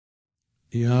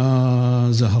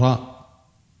يا زهراء،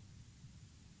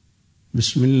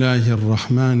 بسم الله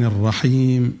الرحمن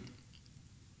الرحيم.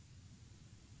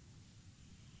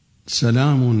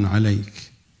 سلام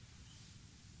عليك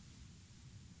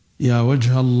يا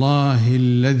وجه الله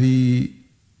الذي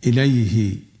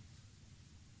إليه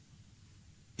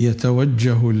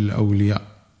يتوجه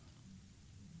الأولياء.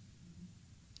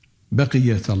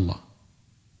 بقية الله،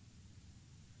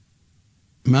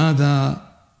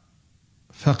 ماذا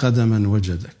فقد من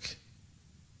وجدك؟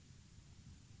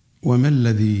 وما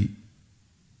الذي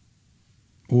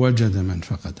وجد من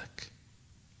فقدك؟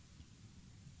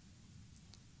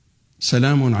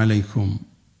 سلام عليكم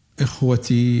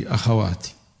إخوتي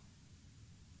أخواتي،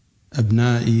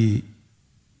 أبنائي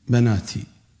بناتي.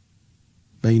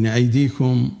 بين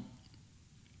أيديكم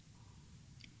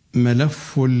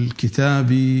ملف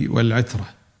الكتاب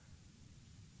والعترة،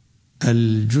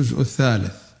 الجزء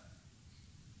الثالث،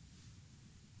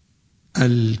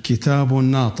 الكتاب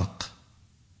الناطق،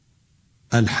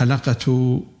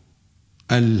 الحلقة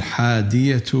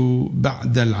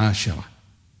 11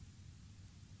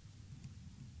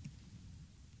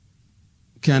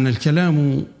 كان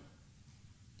الكلام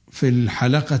في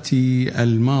الحلقة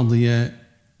الماضية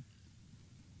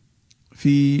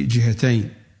في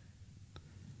جهتين.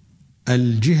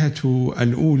 الجهة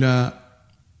الأولى،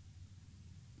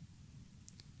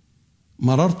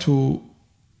 مررت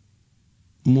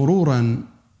مرورا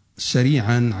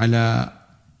سريعا على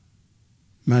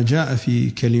ما جاء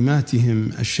في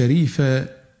كلماتهم الشريفة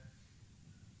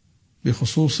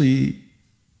بخصوص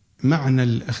معنى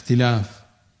الاختلاف،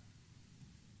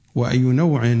 وأي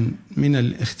نوع من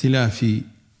الاختلاف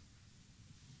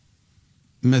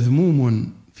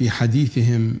مذموم في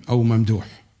حديثهم أو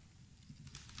ممدوح.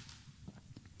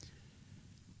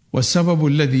 والسبب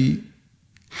الذي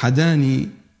حداني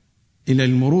إلى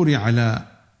المرور على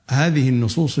هذه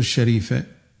النصوص الشريفة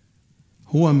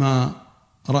هو ما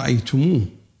رأيتموه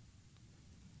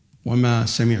وما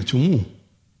سمعتموه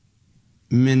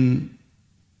من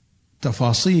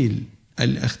تفاصيل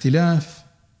الاختلاف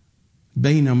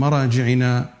بين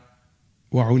مراجعنا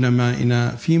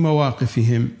وعلمائنا في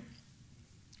مواقفهم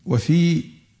وفي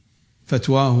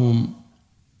فتواهم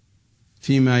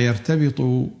فيما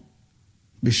يرتبط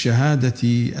بالشهادة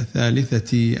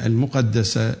الثالثة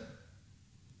المقدسة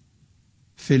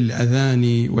في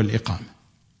الأذان والإقامة.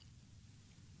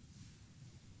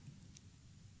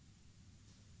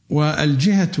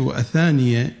 والجهة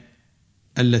الثانية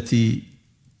التي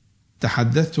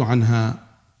تحدثت عنها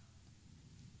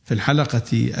في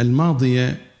الحلقة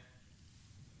الماضية،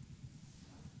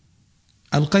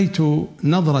 ألقيت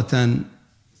نظرة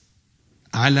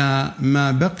على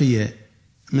ما بقي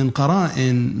من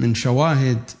قرائن، من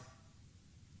شواهد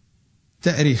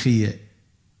تاريخية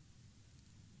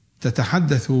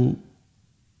تتحدث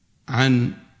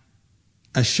عن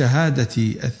الشهادة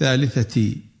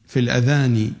الثالثة في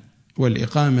الأذان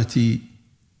والإقامة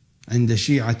عند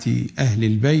شيعة أهل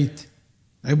البيت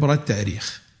عبر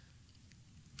التاريخ.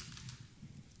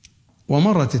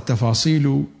 ومرت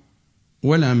التفاصيل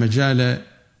ولا مجال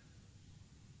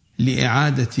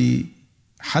لإعادة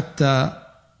حتى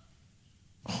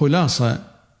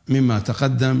خلاصة مما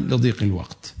تقدم لضيق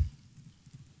الوقت.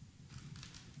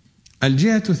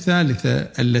 الجهة الثالثة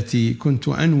التي كنت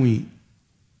أنوي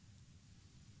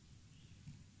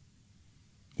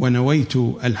ونويت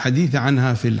الحديث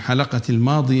عنها في الحلقة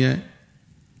الماضية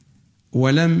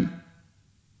ولم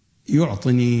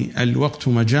يعطني الوقت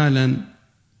مجالا،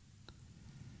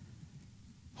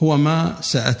 هو ما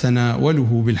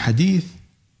سأتناوله بالحديث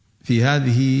في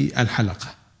هذه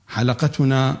الحلقة،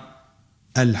 حلقتنا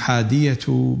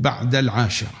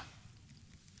 11.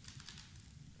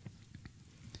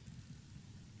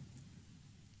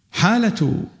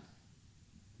 حالة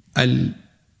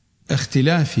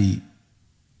الاختلاف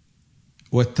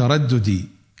والتردد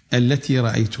التي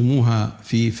رأيتموها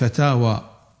في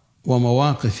فتاوى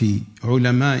ومواقف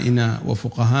علمائنا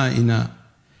وفقهائنا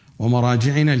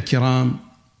ومراجعنا الكرام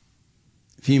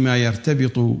فيما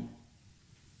يرتبط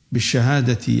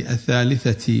بالشهادة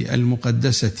الثالثة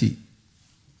المقدسة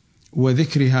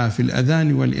وذكرها في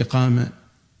الأذان والإقامة،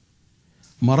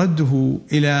 مرده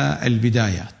إلى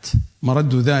البدايات،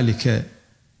 مرد ذلك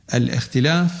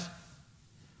الاختلاف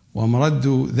ومرد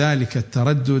ذلك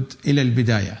التردد إلى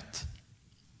البدايات.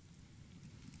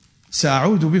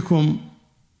 سأعود بكم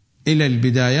إلى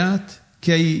البدايات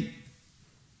كي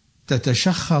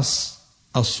تتشخص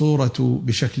الصورة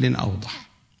بشكل أوضح.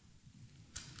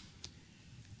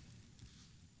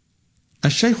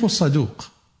 الشيخ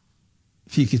الصدوق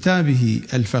في كتابه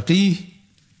الفقيه،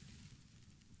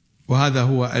 وهذا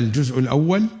هو الجزء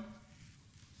الأول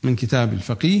من كتاب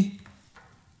الفقيه،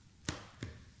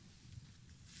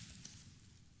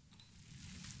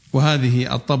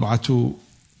 وهذه الطبعة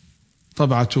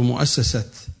طبعة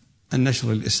مؤسسة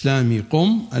النشر الإسلامي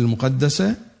قم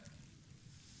المقدسة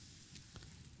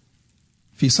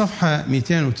في صفحة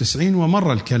 290.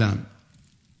 ومر الكلام.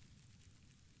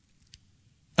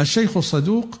 الشيخ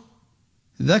الصدوق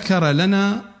ذكر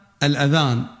لنا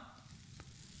الأذان،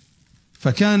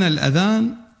 فكان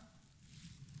الأذان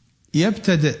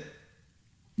يبتدئ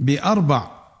ب4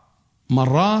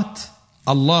 مرات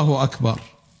الله أكبر،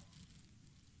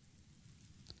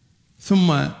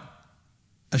 ثم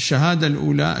الشهادة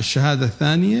الأولى، الشهادة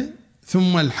الثانية،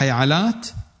 ثم الحيعلات،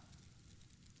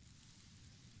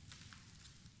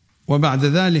 وبعد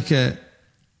ذلك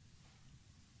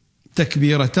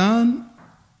تكبيرتان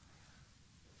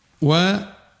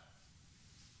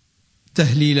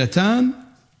وتهليلتان.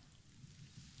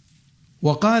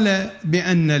 وقال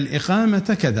بأن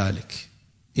الإقامة كذلك،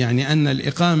 يعني أن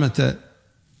الإقامة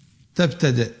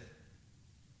تبتدئ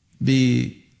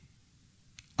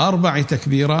ب4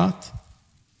 تكبيرات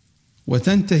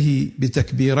وتنتهي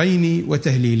ب2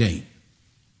 وتهليلين،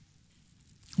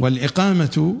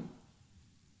 والإقامة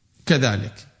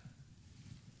كذلك.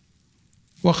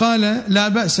 وقال لا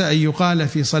بأس أن يقال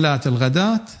في صلاة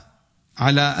الغداة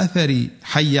على أثر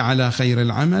حي على خير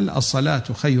العمل الصلاة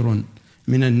خير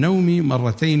من النوم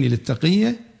 2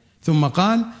 للتقية. ثم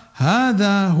قال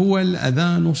هذا هو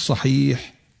الأذان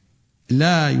الصحيح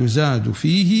لا يزاد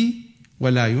فيه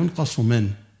ولا ينقص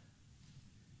منه.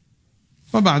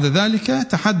 وبعد ذلك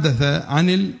تحدث عن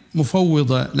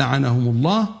المفوضة لعنهم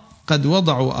الله، قد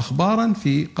وضعوا أخبارا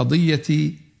في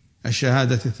قضية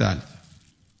الشهادة الثالثة.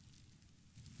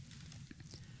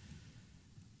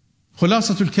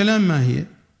 خلاصة الكلام ما هي؟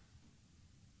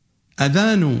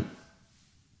 أذان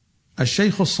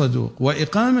الشيخ الصدوق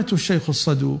وإقامة الشيخ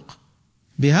الصدوق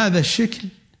بهذا الشكل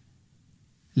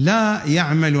لا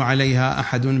يعمل عليها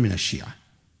أحد من الشيعة،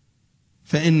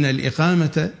 فإن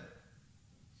الإقامة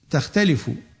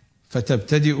تختلف،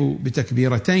 فتبتدئ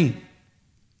ب2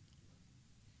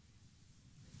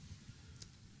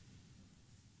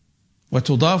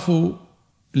 وتضاف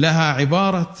لها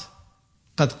عبارة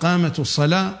قد قامت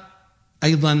الصلاة،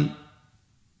 أيضا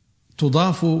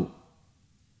تضاف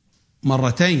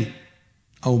 2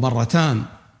 أو 2.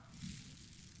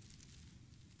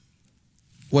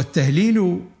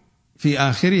 والتهليل في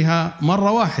آخرها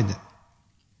 1.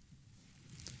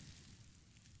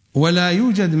 ولا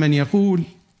يوجد من يقول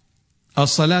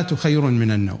الصلاة خير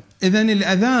من النوم. إذن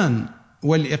الأذان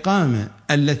والإقامة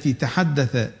التي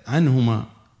تحدث عنهما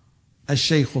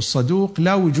الشيخ الصدوق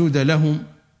لا وجود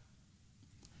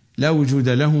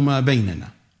لهما بيننا،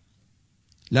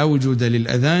 لا وجود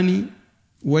للأذان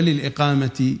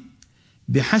وللإقامة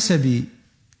بحسب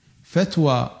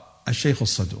فتوى الشيخ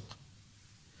الصدوق.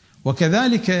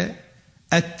 وكذلك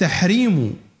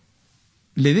التحريم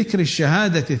لذكر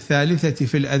الشهادة الثالثة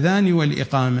في الأذان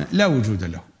والإقامة لا وجود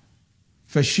له،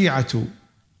 فالشيعة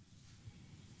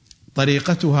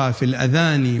طريقتها في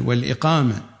الأذان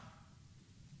والإقامة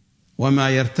وما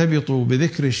يرتبط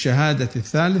بذكر الشهادة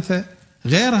الثالثة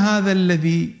غير هذا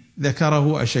الذي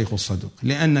ذكره الشيخ الصدوق،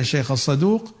 لأن الشيخ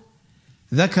الصدوق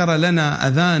ذكر لنا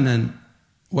أذانا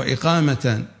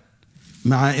وإقامة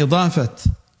مع إضافة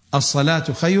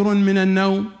الصلاة خير من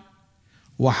النوم،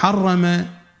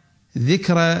 وحرم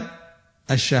ذكر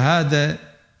الشهادة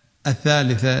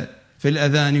الثالثة في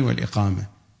الأذان والإقامة،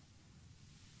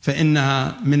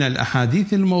 فإنها من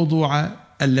الأحاديث الموضوعة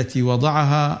التي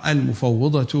وضعها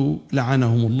المفوضة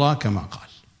لعنهم الله كما قال.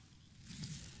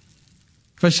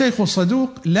 فالشيخ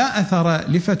الصدوق لا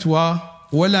أثر لفتواه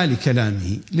ولا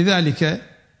لكلامه، لذلك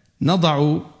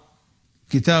نضع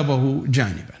كتابه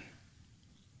جانبا.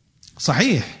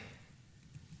 صحيح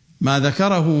ما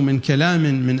ذكره من كلام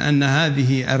من أن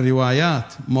هذه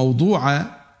الروايات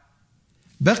موضوعة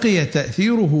بقي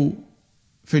تأثيره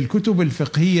في الكتب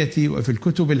الفقهية وفي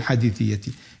الكتب الحديثية،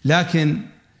 لكن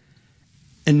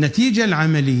النتيجة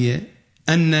العملية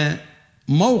أن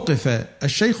موقف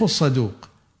الشيخ الصدوق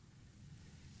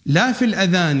لا في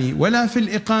الأذان ولا في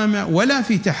الإقامة ولا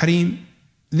في تحريم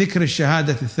ذكر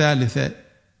الشهادة الثالثة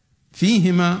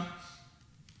فيهما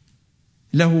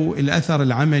له الأثر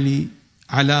العملي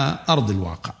على أرض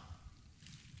الواقع.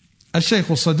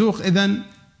 الشيخ الصدوق إذن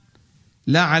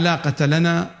لا علاقة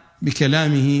لنا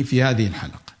بكلامه في هذه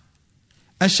الحلقة.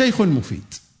 الشيخ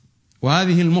المفيد،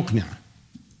 وهذه المقنعة.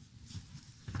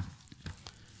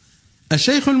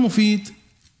 الشيخ المفيد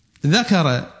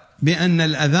ذكر بأن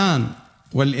الأذان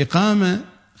والإقامة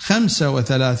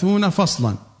 35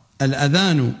 فصلا،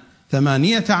 الأذان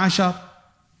 18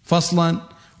 فصلا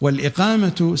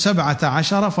والإقامة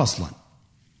 17 فصلا.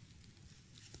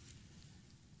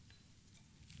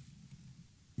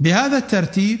 بهذا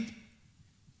الترتيب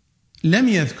لم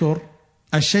يذكر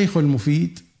الشيخ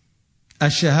المفيد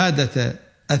الشهادة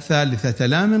الثالثة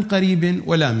لا من قريب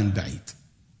ولا من بعيد.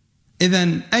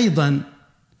 إذن أيضا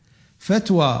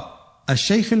فتوى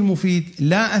الشيخ المفيد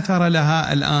لا أثر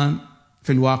لها الآن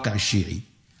في الواقع الشيعي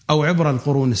أو عبر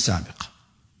القرون السابقة.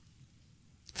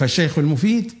 فالشيخ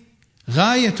المفيد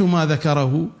غاية ما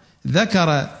ذكره،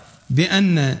 ذكر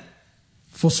بأن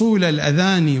فصول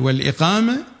الأذان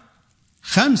والإقامة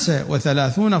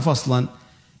 35 فصلا،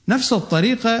 نفس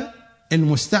الطريقة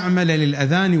المستعملة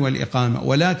للأذان والإقامة،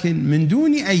 ولكن من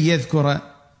دون أن يذكر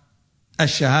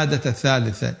الشهادة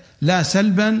الثالثة لا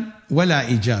سلبا ولا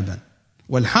إيجابا.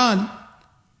 والحال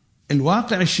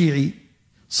الواقع الشيعي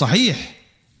صحيح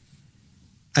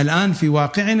الآن في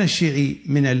واقعنا الشيعي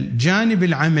من الجانب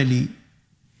العملي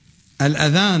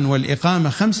الأذان والإقامة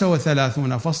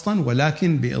 35 فصلا،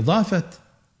 ولكن بإضافة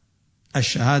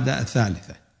الشهادة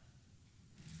الثالثة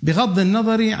بغض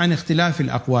النظر عن اختلاف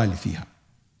الأقوال فيها.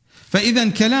 فإذا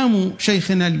كلام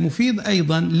شيخنا المفيد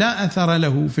أيضا لا أثر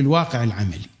له في الواقع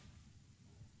العملي،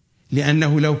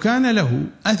 لأنه لو كان له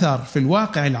أثر في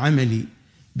الواقع العملي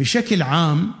بشكل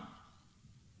عام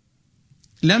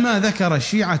لما ذكر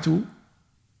الشيعة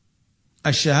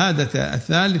الشهادة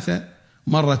الثالثة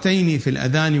مرتين في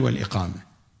الأذان والإقامة.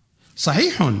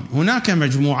 صحيح هناك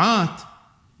مجموعات،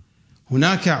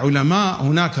 هناك علماء،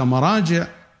 هناك مراجع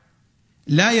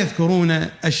لا يذكرون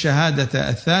الشهادة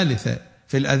الثالثة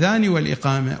في الأذان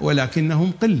والإقامة،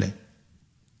 ولكنهم قلة.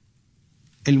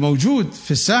 الموجود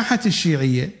في الساحة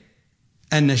الشيعية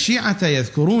أن الشيعة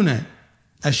يذكرون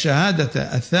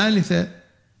الشهادة الثالثة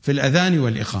في الأذان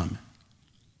والإقامة.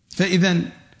 فإذا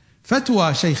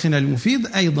فتوى شيخنا المفيد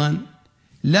أيضا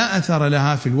لا أثر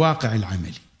لها في الواقع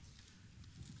العملي.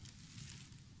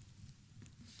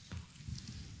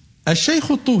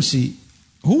 الشيخ الطوسي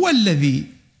هو الذي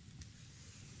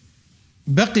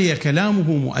بقي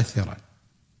كلامه مؤثرا.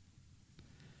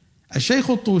 الشيخ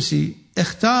الطوسي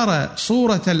اختار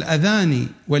صورة الأذان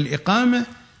والإقامة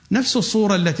نفس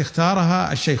الصورة التي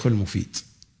اختارها الشيخ المفيد،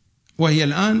 وهي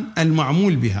الآن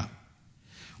المعمول بها،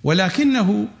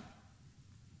 ولكنه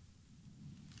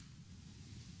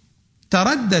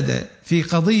تردد في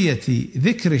قضية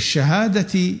ذكر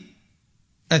الشهادة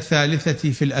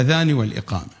الثالثة في الأذان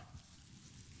والإقامة.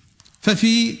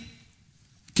 ففي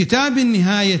كتاب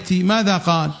النهاية ماذا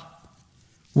قال؟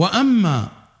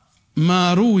 وأما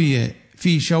ما روي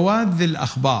في شواذ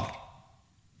الأخبار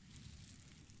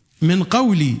من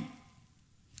قول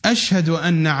أشهد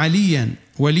أن عليا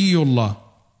ولي الله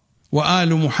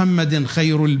وآل محمد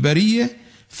خير البرية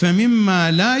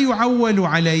فمما لا يعول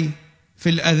عليه في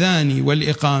الأذان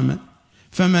والإقامة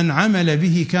فمن عمل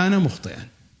به كان مخطئا.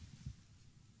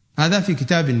 هذا في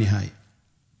كتاب النهاية.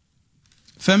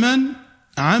 فمن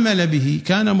عمل به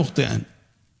كان مخطئا،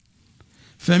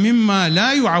 فمما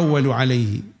لا يعول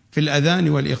عليه في الأذان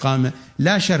والإقامة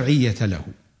لا شرعية له،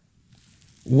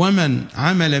 ومن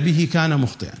عمل به كان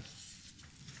مخطئا.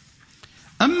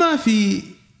 أما في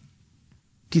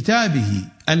كتابه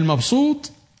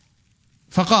المبسوط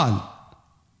فقال: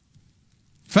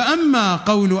 فأما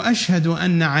قول أشهد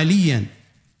أن عليا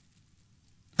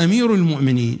أمير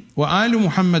المؤمنين وآل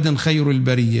محمد خير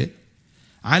البرية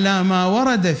على ما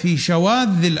ورد في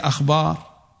شواذ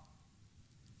الأخبار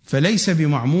فليس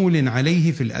بمعمول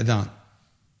عليه في الأذان،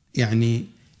 يعني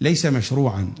ليس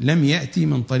مشروعا، لم يأتي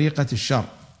من طريقة الشرع،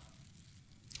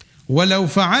 ولو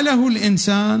فعله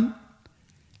الإنسان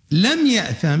لم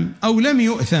يأثم أو لم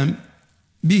يؤثم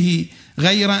به،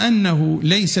 غير أنه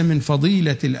ليس من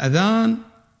فضيلة الأذان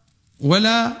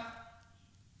ولا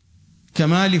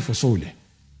كمال فصوله.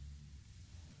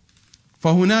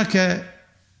 فهناك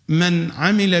من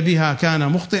عمل بها كان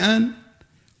مخطئا،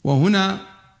 وهنا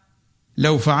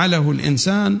لو فعله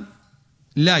الإنسان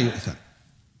لا يؤثم.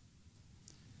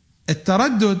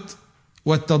 التردد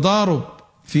والتضارب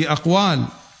في أقوال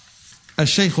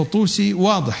الشيخ الطوسي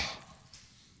واضح،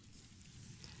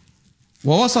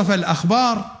 ووصف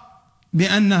الأخبار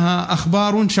بأنها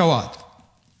أخبار شواذ،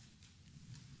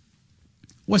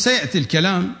 وسيأتي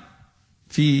الكلام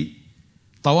في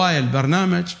طوايا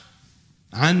البرنامج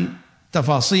عن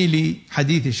تفاصيل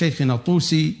حديث شيخنا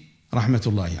الطوسي رحمة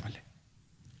الله عليه.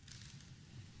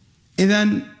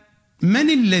 إذن من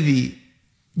الذي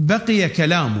بقي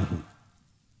كلامه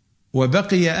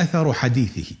وبقي أثر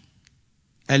حديثه؟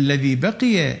 الذي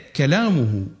بقي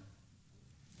كلامه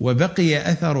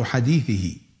وبقي أثر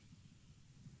حديثه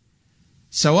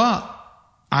سواء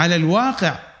على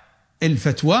الواقع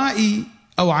الفتوائي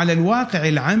أو على الواقع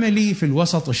العملي في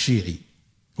الوسط الشيعي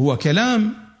هو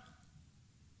كلام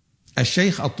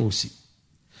الشيخ الطوسي.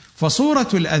 فصورة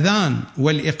الأذان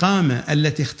والإقامة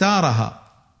التي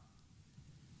اختارها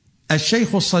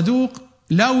الشيخ الصدوق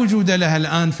لا وجود لها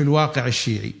الآن في الواقع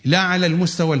الشيعي، لا على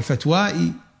المستوى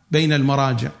الفتوائي بين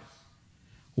المراجع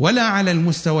ولا على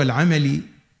المستوى العملي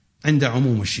عند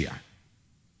عموم الشيعة.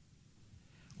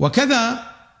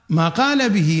 وكذا ما قال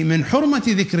به من حرمة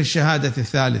ذكر الشهادة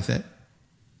الثالثة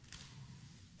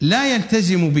لا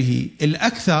يلتزم به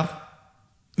الأكثر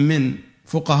من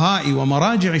فقهاء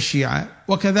ومراجع الشيعة،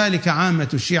 وكذلك عامة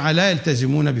الشيعة لا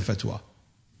يلتزمون بفتواه،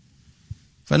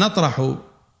 فنطرح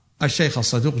الشيخ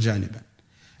الصدوق جانبا.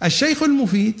 الشيخ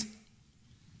المفيد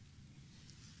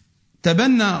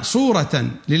تبنى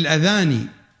صورة للأذان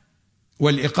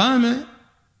والإقامة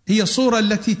هي الصورة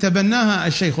التي تبناها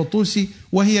الشيخ الطوسي،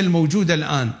 وهي الموجودة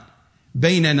الآن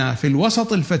بيننا في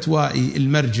الوسط الفتوائي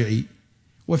المرجعي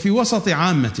وفي وسط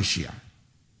عامة الشيعة،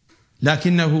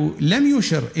 لكنه لم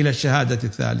يشر إلى الشهادة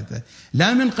الثالثة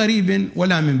لا من قريب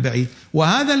ولا من بعيد،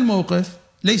 وهذا الموقف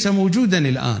ليس موجودا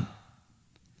الآن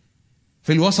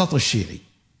في الوسط الشيعي،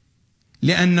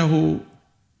 لأنه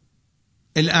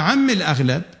الأعم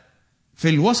الأغلب في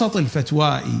الوسط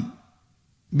الفتوائي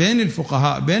بين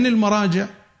الفقهاء بين المراجع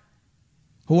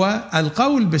هو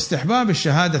القول باستحباب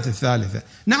الشهادة الثالثة.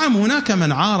 نعم هناك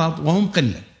من عارض وهم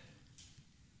قلة،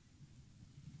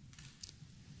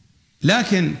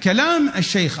 لكن كلام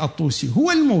الشيخ الطوسي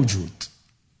هو الموجود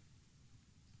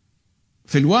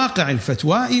في الواقع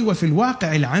الفتوائي وفي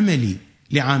الواقع العملي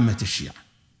لعامة الشيعة،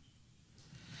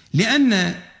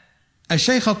 لأن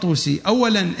الشيخ الطوسي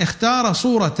أولا اختار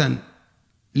صورة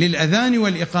للأذان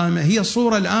والإقامة هي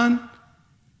الصورة الآن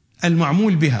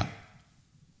المعمول بها.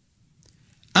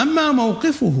 أما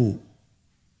موقفه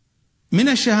من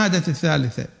الشهادة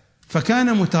الثالثة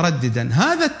فكان مترددا،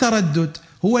 هذا التردد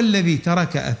هو الذي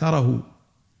ترك أثره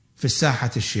في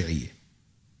الساحة الشيعية.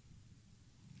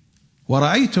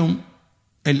 ورأيتم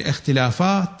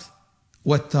الاختلافات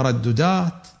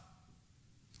والترددات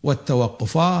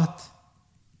والتوقفات،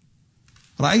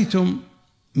 رأيتم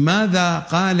ماذا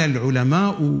قال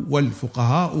العلماء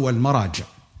والفقهاء والمراجع.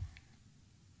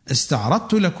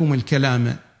 استعرضت لكم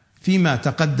الكلام فيما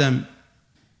تقدم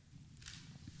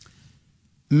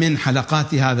من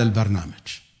حلقات هذا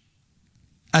البرنامج.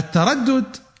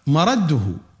 التردد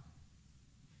مرده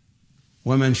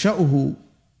ومنشأه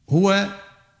هو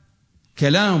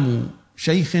كلام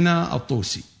شيخنا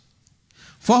الطوسي،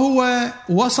 فهو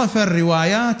وصف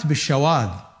الروايات بالشواذ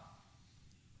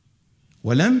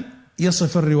ولم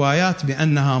يصف الروايات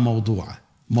بأنها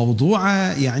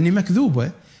موضوعة يعني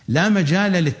مكذوبة لا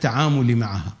مجال للتعامل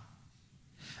معها.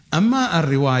 أما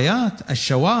الروايات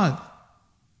الشواذ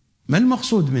ما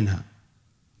المقصود منها؟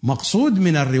 مقصود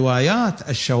من الروايات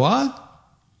الشواذ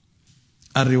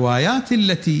الروايات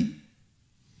التي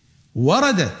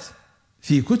وردت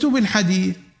في كتب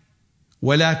الحديث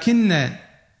ولكن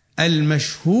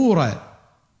المشهور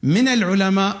من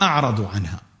العلماء أعرضوا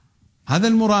عنها، هذا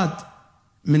المراد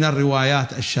من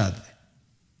الروايات الشاذة.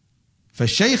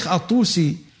 فالشيخ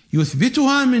الطوسي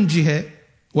يثبتها من جهة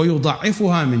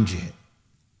ويضعفها من جهة.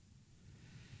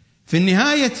 في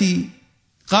النهاية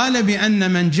قال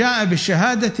بأن من جاء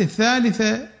بالشهادة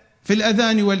الثالثة في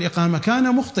الأذان والإقامة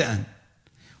كان مخطئا،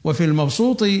 وفي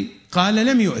المبسوط قال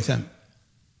لم يؤثم،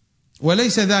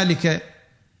 وليس ذلك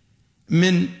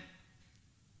من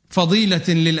فضيلة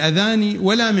للأذان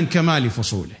ولا من كمال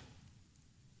فصوله.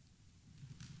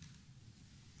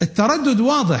 التردد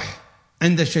واضح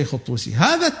عند الشيخ الطوسي،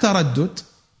 هذا التردد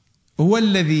هو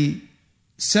الذي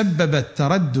سبب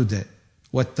التردد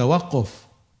والتوقف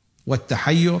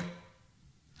والتحير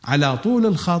على طول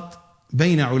الخط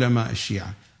بين علماء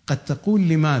الشيعة. قد تقول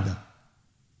لماذا؟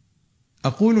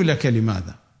 أقول لك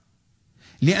لماذا.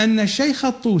 لأن الشيخ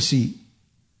الطوسي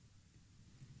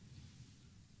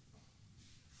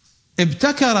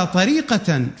ابتكر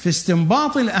طريقة في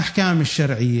استنباط الأحكام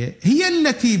الشرعية هي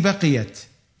التي بقيت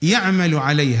يعمل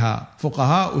عليها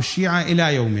فقهاء الشيعة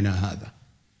إلى يومنا هذا.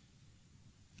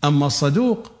 أما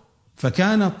الصدوق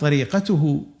فكانت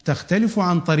طريقته تختلف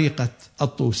عن طريقة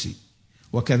الطوسي،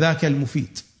 وكذاك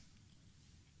المفيد.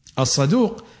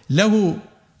 الصدوق له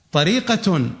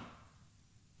طريقة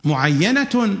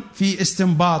معينة في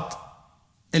استنباط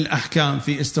الأحكام،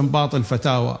 في استنباط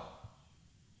الفتاوى،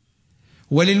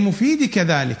 وللمفيد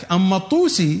كذلك. أما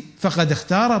الطوسي فقد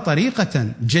اختار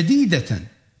طريقة جديدة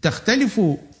تختلف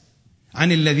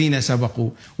عن الذين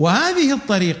سبقوا، وهذه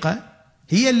الطريقة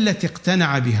هي التي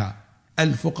اقتنع بها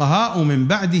الفقهاء من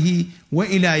بعده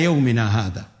وإلى يومنا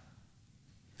هذا.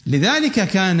 لذلك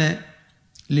كان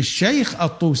للشيخ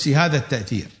الطوسي هذا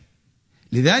التأثير،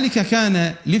 لذلك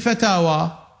كان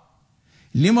لفتاواه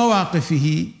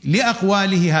لمواقفه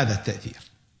لأقواله هذا التأثير.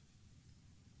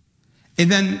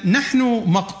 إذن نحن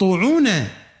مقطوعون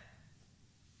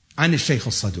عن الشيخ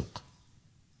الصدوق،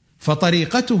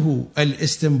 فطريقته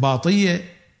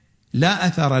الاستنباطية لا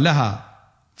أثر لها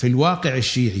في الواقع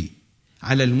الشيعي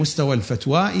على المستوى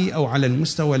الفتوائي أو على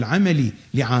المستوى العملي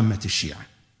لعامة الشيعة.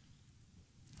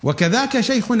 وكذاك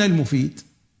شيخنا المفيد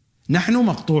نحن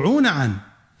مقطوعون عنه،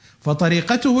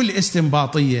 فطريقته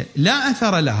الاستنباطية لا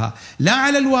أثر لها لا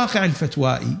على الواقع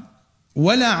الفتوائي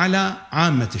ولا على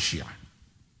عامة الشيعة.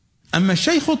 أما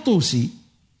الشيخ الطوسي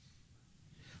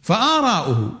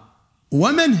فآراؤه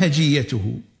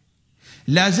ومنهجيته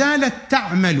لا زالت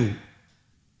تعمل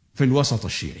في الوسط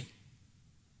الشيعي.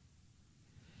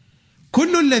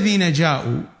 كل الذين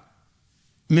جاءوا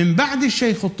من بعد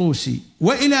الشيخ الطوسي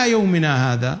وإلى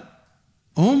يومنا هذا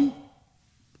هم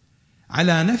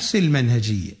على نفس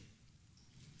المنهجية،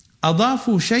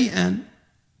 أضافوا شيئا،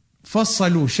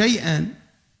 فصلوا شيئا،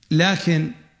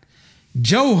 لكن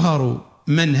جوهر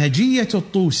منهجية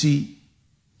الطوسي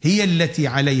هي التي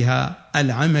عليها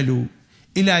العمل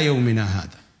إلى يومنا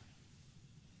هذا.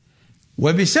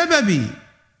 وبسبب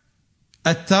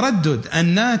التردد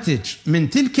الناتج من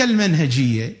تلك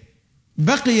المنهجية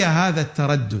بقي هذا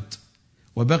التردد،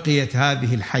 وبقيت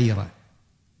هذه الحيرة،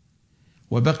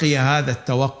 وبقي هذا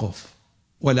التوقف.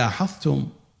 ولاحظتم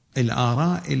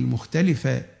الآراء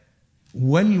المختلفة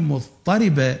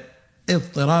والمضطربة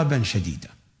اضطرابا شديدا،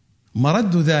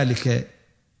 مرد ذلك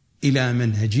إلى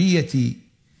منهجية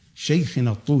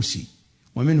شيخنا الطوسي،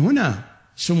 ومن هنا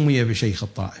سمي بشيخ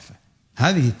الطائفة.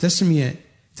 هذه التسمية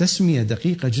تسمية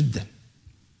دقيقة جدا،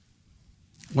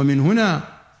 ومن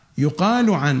هنا يقال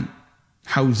عن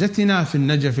حوزتنا في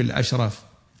النجف الأشرف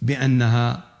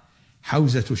بأنها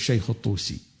حوزة الشيخ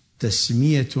الطوسي،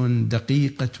 تسمية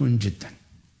دقيقة جدا.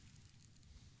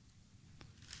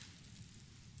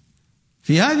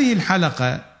 في هذه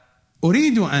الحلقة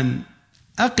أريد أن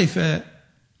أقف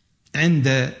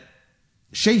عند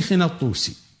شيخنا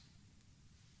الطوسي،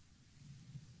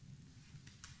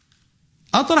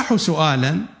 أطرح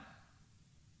سؤالا،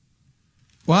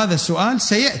 وهذا السؤال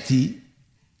سيأتي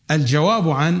الجواب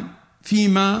عنه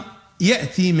فيما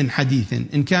يأتي من حديث،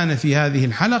 إن كان في هذه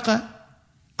الحلقة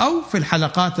أو في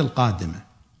الحلقات القادمة.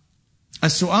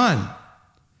 السؤال: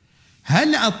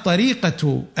 هل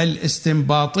الطريقة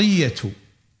الاستنباطية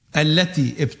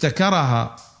التي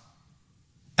ابتكرها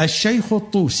الشيخ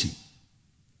الطوسي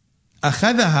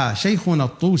أخذها شيخنا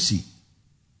الطوسي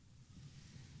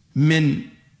من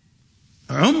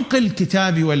عمق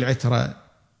الكتاب والعترة؟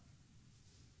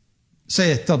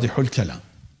 سيتضح الكلام.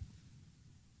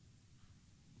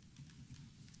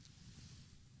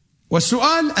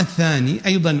 والسؤال الثاني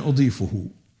أيضا أضيفه: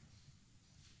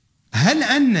 هل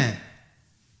أن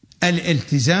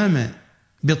الالتزام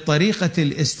بالطريقة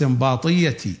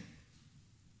الاستنباطية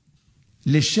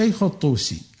للشيخ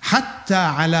الطوسي حتى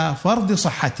على فرض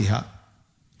صحتها،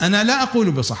 أنا لا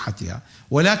أقول بصحتها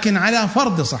ولكن على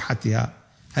فرض صحتها،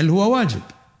 هل هو واجب؟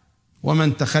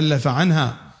 ومن تخلف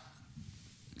عنها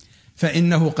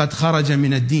فإنه قد خرج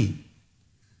من الدين.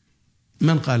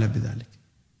 من قال بذلك؟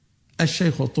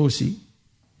 الشيخ الطوسي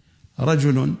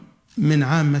رجل من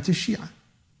عامة الشيعة،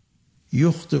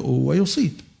 يخطئ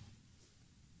ويصيب،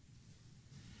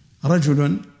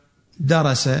 رجل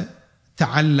درس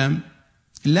تعلم،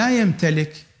 لا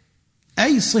يمتلك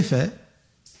أي صفة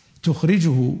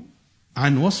تخرجه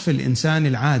عن وصف الإنسان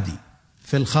العادي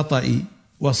في الخطأ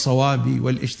والصواب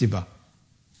والاشتباه.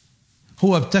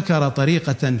 هو ابتكر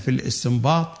طريقة في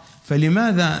الاستنباط،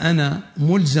 فلماذا أنا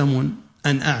ملزم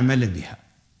أن أعمل بها؟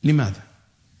 لماذا؟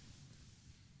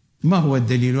 ما هو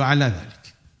الدليل على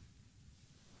ذلك؟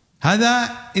 هذا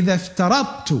إذا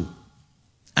افترضت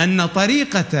أن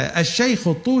طريقة الشيخ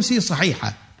الطوسي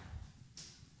صحيحة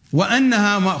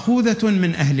وأنها مأخوذة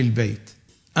من أهل البيت.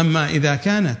 أما إذا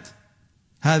كانت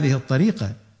هذه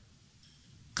الطريقة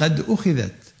قد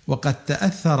أخذت وقد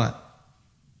تأثر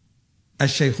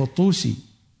الشيخ الطوسي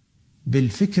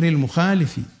بالفكر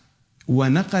المخالف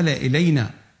ونقل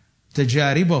إلينا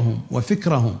تجاربهم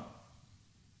وفكرهم،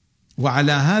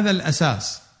 وعلى هذا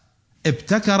الأساس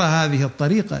ابتكر هذه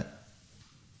الطريقة،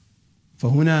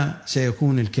 فهنا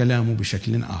سيكون الكلام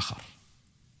بشكل آخر.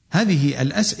 هذه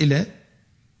الأسئلة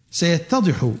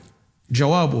سيتضح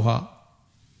جوابها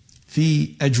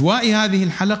في أجواء هذه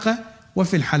الحلقة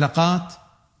وفي الحلقات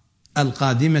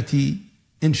القادمة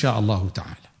إن شاء الله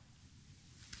تعالى.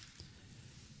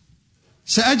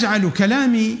 سأجعل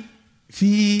كلامي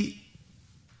في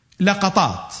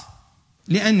لقطات،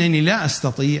 لأنني لا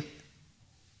أستطيع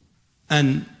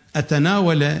أن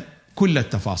أتناول كل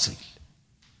التفاصيل،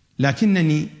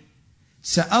 لكنني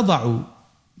سأضع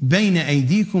بين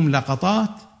أيديكم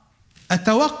لقطات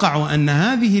أتوقع أن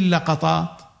هذه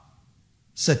اللقطات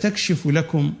ستكشف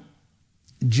لكم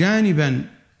جانبا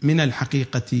من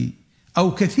الحقيقة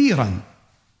أو كثيرا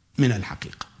من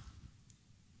الحقيقة.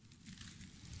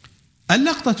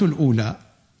 اللقطة الأولى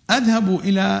أذهب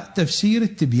إلى تفسير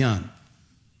التبيان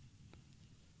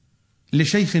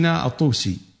لشيخنا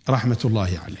الطوسي رحمة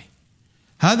الله عليه.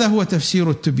 هذا هو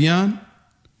تفسير التبيان،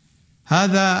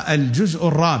 هذا الجزء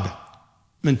الرابع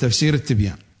من تفسير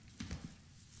التبيان.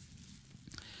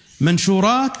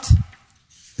 منشورات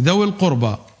ذوي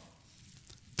القربى،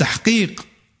 تحقيق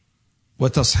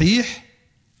وتصحيح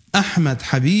أحمد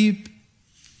حبيب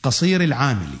قصير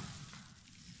العاملي.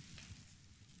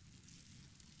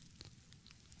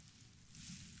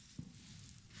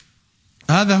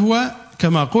 هذا هو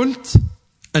كما قلت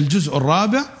الجزء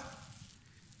الرابع.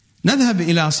 نذهب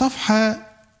إلى صفحة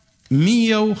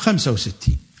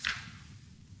 165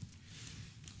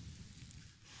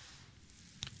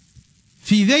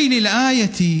 في ذيل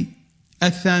الآية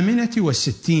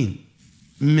 68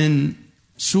 من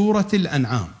سورة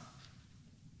الأنعام.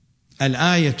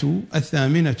 الآية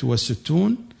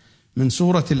 68 من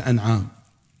سورة الأنعام: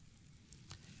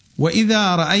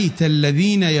 وإذا رأيت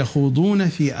الذين يخوضون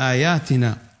في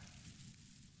آياتنا،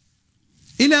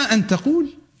 إلى أن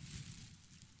تقول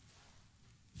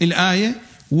الآية: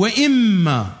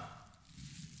 وإما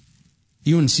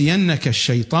ينسينك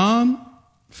الشيطان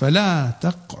فلا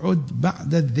تقعد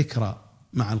بعد الذكرى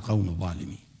مع القوم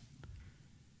الظالمين.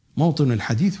 موطن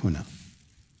الحديث هنا: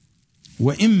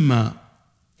 وإما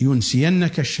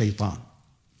ينسينك الشيطان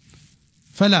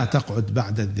فلا تقعد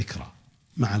بعد الذكرى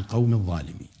مع القوم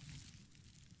الظالمين.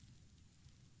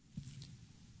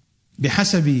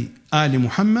 بحسب آل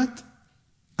محمد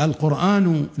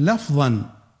القرآن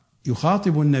لفظا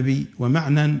يخاطب النبي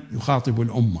ومعنى يخاطب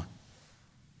الأمة،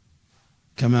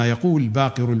 كما يقول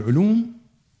باقر العلوم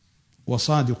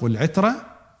وصادق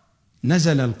العترة: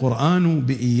 نزل القرآن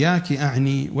بإياك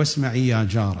أعني واسمعي يا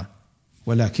جارة.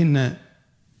 ولكن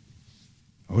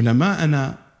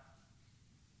علماءنا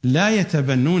لا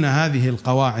يتبنون هذه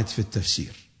القواعد في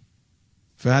التفسير،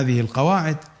 فهذه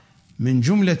القواعد من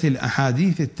جملة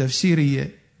الأحاديث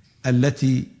التفسيرية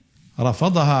التي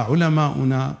رفضها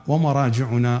علماؤنا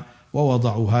ومراجعنا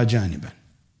ووضعوها جانبا،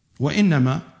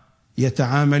 وإنما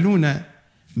يتعاملون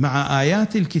مع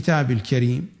آيات الكتاب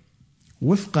الكريم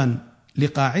وفقا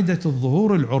لقاعدة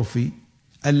الظهور العرفي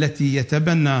التي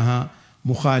يتبناها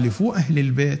مخالفو أهل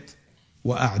البيت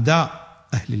وأعداء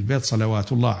أهل البيت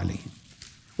صلوات الله عليهم.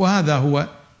 وهذا هو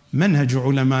منهج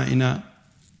علمائنا،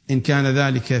 إن كان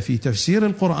ذلك في تفسير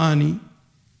القرآن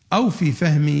أو في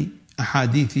فهم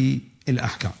أحاديث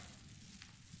الأحكام.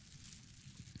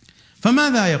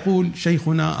 فماذا يقول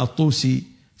شيخنا الطوسي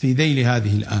في ذيل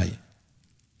هذه الآية؟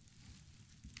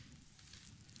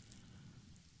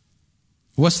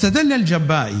 واستدل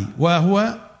الجبائي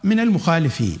وهو من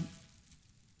المخالفين.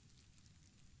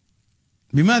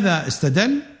 بماذا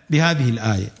استدل؟ بهذه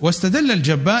الآية. واستدل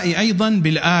الجبائي أيضا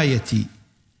بالآية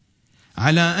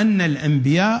على أن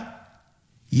الأنبياء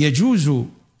يجوز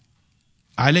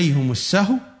عليهم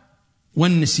السهو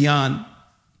والنسيان،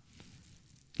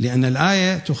 لأن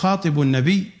الآية تخاطب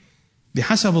النبي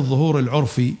بحسب الظهور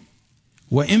العرفي: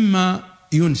 وإما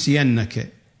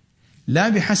ينسينك، لا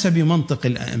بحسب منطق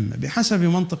الأئمة. بحسب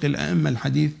منطق الأئمة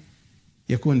الحديث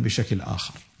يكون بشكل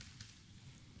آخر.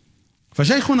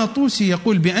 فشيخنا الطوسي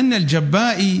يقول بأن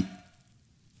الجبائي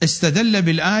استدل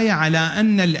بالآية على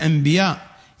أن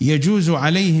الأنبياء يجوز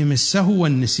عليهم السهو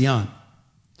والنسيان.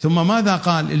 ثم ماذا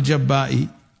قال الجبائي؟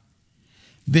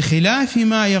 بخلاف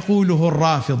ما يقوله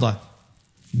الرافضة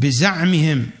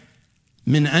بزعمهم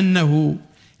من أنه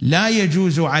لا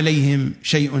يجوز عليهم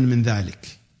شيء من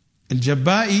ذلك.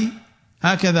 الجبائي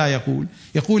هكذا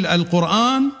يقول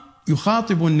القرآن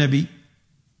يخاطب النبي: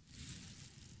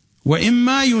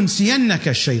 وإما ينسينك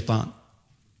الشيطان،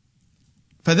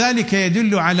 فذلك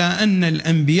يدل على أن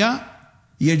الأنبياء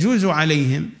يجوز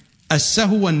عليهم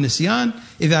السهو والنسيان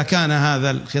إذا كان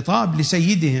هذا الخطاب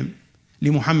لسيدهم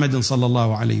لمحمد صلى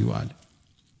الله عليه وآله.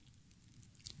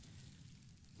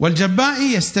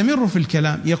 والجبائي يستمر في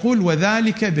الكلام يقول: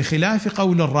 وذلك بخلاف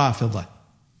قول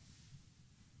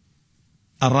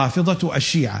الرافضة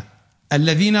الشيعة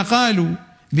الذين قالوا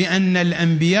بأن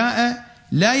الأنبياء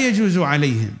لا يجوز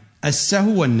عليهم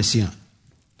السهو والنسيان.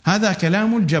 هذا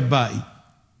كلام الجبائي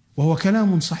وهو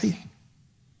كلام صحيح،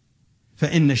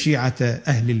 فإن شيعة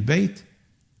أهل البيت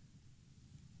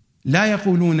لا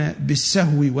يقولون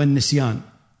بالسهو والنسيان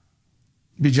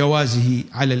بجوازه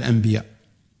على الأنبياء.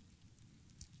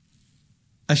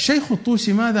 الشيخ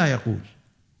الطوسي ماذا يقول؟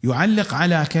 يعلق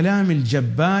على كلام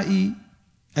الجبائي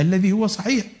الذي هو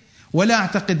صحيح، ولا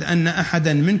أعتقد أن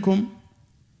أحدا منكم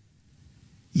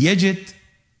يجد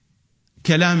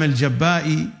كلام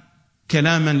الجبائي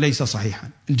كلاما ليس صحيحا.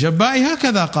 الجبائي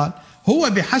هكذا قال، هو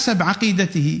بحسب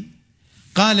عقيدته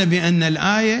قال بأن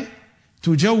الآية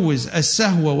تجوز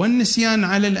السهو والنسيان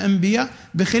على الأنبياء،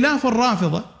 بخلاف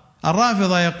الرافضة.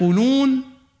 الرافضة يقولون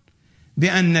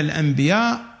بأن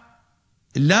الأنبياء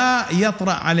لا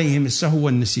يطرأ عليهم السهو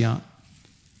والنسيان،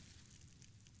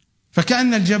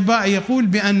 فكأن الجباء يقول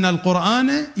بأن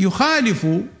القرآن يخالف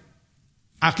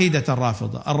عقيدة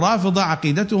الرافضة. الرافضة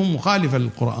عقيدتهم مخالفة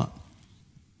للقرآن.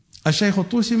 الشيخ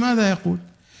الطوسي ماذا يقول؟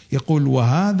 يقول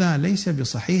وهذا ليس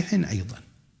بصحيح أيضا،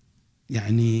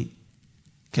 يعني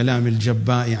كلام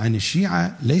الجباء عن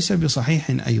الشيعة ليس بصحيح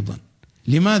أيضا.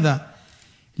 لماذا؟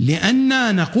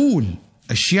 لأننا نقول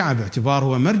الشيعة باعتباره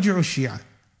هو مرجع الشيعة،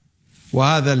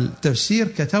 وهذا التفسير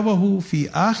كتبه في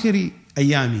آخر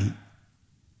أيامه،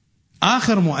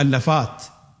 آخر مؤلفات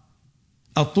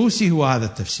الطوسي هو هذا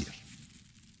التفسير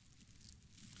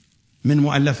من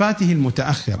مؤلفاته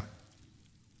المتأخرة.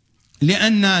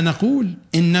 لأننا نقول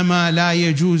إنما لا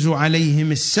يجوز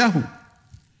عليهم السهو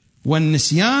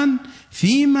والنسيان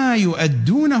فيما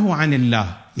يؤدونه عن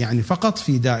الله، يعني فقط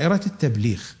في دائرة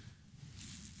التبليغ،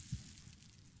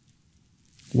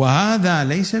 وهذا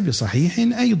ليس بصحيح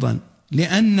أيضا.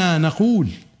 لأننا نقول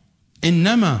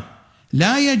إنما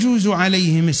لا يجوز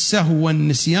عليهم السهو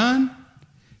والنسيان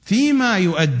فيما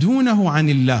يؤدونه عن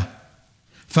الله،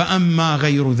 فأما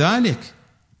غير ذلك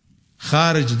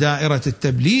خارج دائرة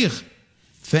التبليغ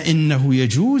فإنه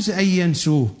يجوز أن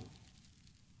ينسوه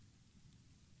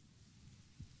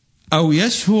أو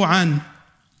يسهو عنه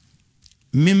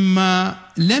مما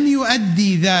لم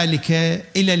يؤدي ذلك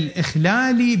إلى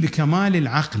الإخلال بكمال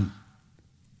العقل.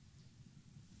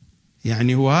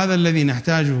 يعني هو هذا الذي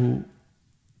نحتاجه،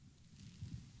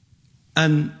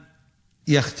 أن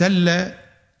يختل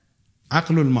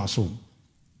عقل المعصوم.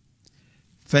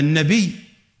 فالنبي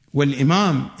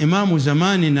والإمام إمام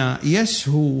زماننا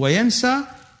يسهو وينسى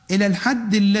إلى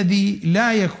الحد الذي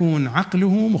لا يكون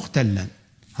عقله مختلا.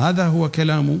 هذا هو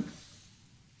كلام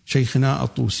شيخنا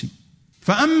الطوسي.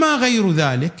 فأما غير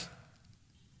ذلك،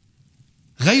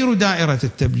 غير دائرة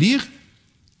التبليغ،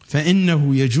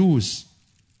 فإنه يجوز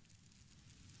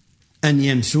أن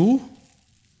ينسوه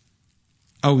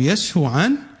أو يسهو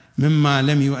عنه مما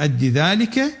لم يؤدي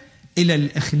ذلك إلى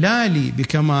الإخلال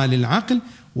بكمال العقل.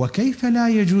 وكيف لا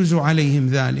يجوز عليهم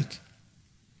ذلك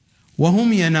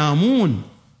وهم ينامون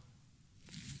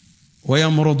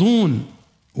ويمرضون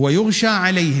ويغشى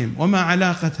عليهم؟ وما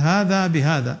علاقة هذا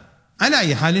بهذا؟ على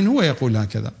أي حال هو يقول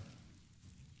هكذا.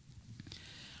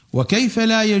 وكيف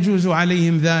لا يجوز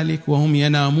عليهم ذلك وهم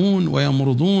ينامون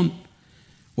ويمرضون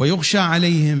ويغشى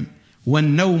عليهم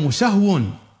والنوم سهو؟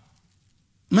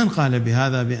 من قال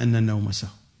بهذا بأن النوم سهو؟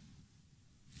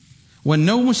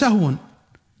 والنوم سهو.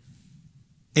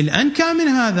 الأنكى من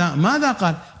هذا ماذا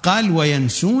قال؟ قال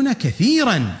وينسون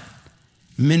كثيرا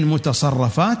من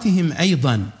متصرفاتهم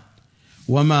أيضا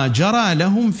وما جرى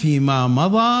لهم فيما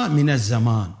مضى من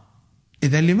الزمان.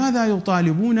 إذن لماذا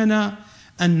يطالبوننا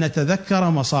أن نتذكر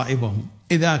مصائبهم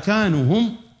إذا كانوا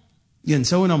هم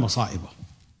ينسون مصائبهم؟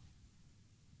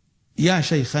 يا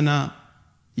شيخنا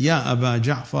يا أبا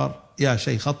جعفر يا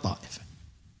شيخ الطائفة.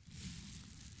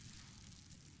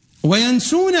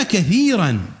 وينسون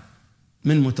كثيرا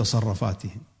من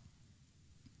متصرفاتهم.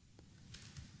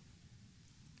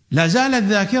 لا زالت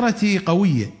ذاكرتي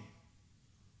قوية،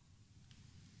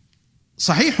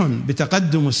 صحيح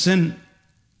بتقدم السن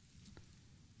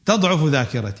تضعف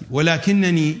ذاكرتي،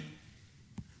 ولكنني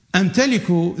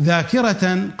أمتلك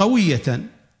ذاكرة قوية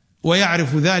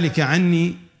ويعرف ذلك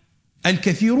عني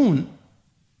الكثيرون،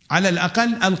 على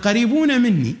الأقل القريبون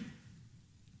مني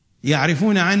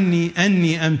يعرفون عني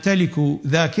أني أمتلك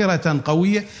ذاكرة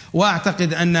قوية.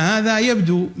 وأعتقد أن هذا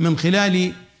يبدو من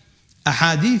خلال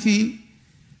أحاديثي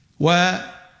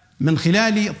ومن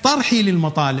خلال طرحي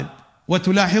للمطالب،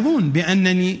 وتلاحظون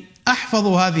بأنني أحفظ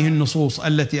هذه النصوص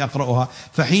التي أقرأها،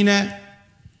 فحين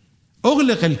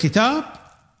أغلق الكتاب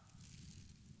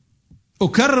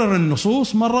أكرر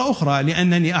النصوص مرة أخرى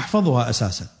لأنني أحفظها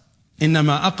أساسا،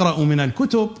 إنما أقرأ من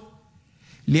الكتب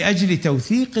لأجل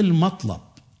توثيق المطلب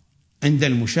عند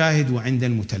المشاهد وعند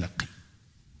المتلقي،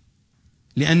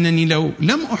 لأنني لو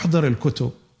لم أحضر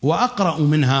الكتب وأقرأ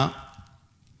منها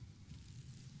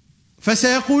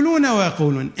فسيقولون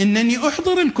ويقولون إنني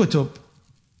أحضر الكتب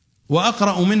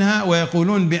وأقرأ منها،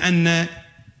 ويقولون بأن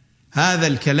هذا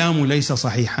الكلام ليس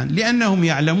صحيحا، لأنهم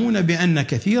يعلمون بأن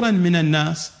كثيرا من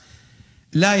الناس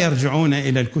لا يرجعون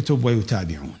إلى الكتب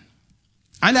ويتابعون.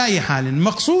 على أي حال،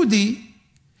 مقصودي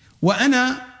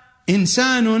وأنا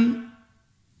إنسان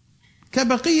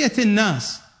كبقية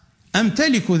الناس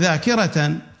أمتلك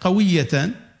ذاكرة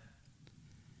قوية،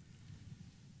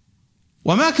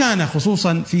 وما كان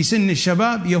خصوصا في سن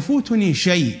الشباب يفوتني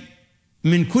شيء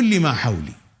من كل ما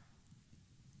حولي،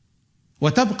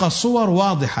 وتبقى الصور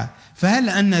واضحة. فهل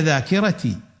أن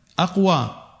ذاكرتي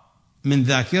أقوى من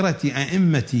ذاكرة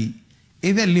أئمتي؟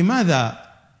 إذن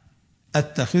لماذا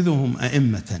أتخذهم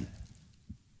أئمة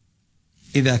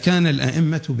إذا كان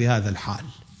الأئمة بهذا الحال؟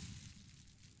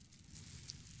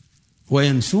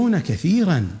 وينسون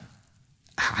كثيرا،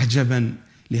 عجبا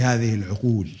لهذه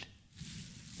العقول،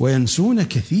 وينسون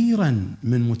كثيرا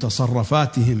من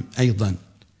متصرفاتهم أيضا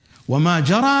وما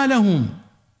جرى لهم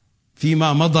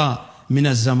فيما مضى من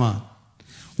الزمان.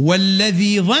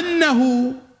 والذي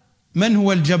ظنه من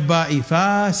هو الجبائي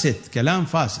فاسد، كلام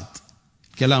فاسد.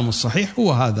 الكلام الصحيح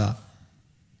هو هذا: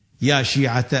 يا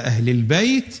شيعة أهل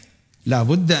البيت لا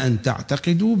بد أن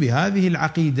تعتقدوا بهذه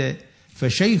العقيدة،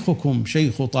 فشيخكم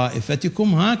شيخ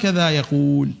طائفتكم هكذا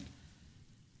يقول.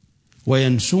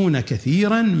 وينسون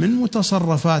كثيرا من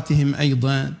متصرفاتهم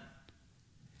أيضا.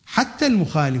 حتى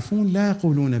المخالفون لا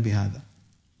يقولون بهذا.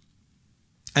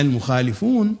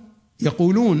 المخالفون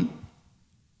يقولون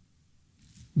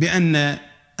بأن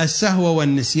السهو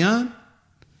والنسيان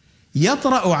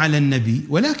يطرأ على النبي،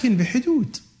 ولكن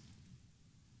بحدود،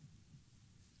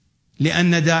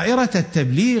 لأن دائرة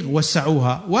التبليغ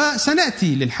وسعوها،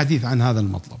 وسنأتي للحديث عن هذا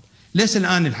المطلب، ليس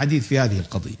الآن الحديث في هذه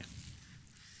القضية.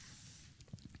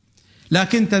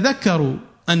 لكن تذكروا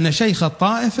أن شيخ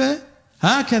الطائفة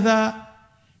هكذا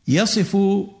يصف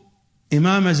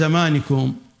إمام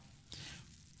زمانكم،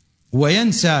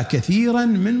 وينسى كثيرا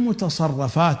من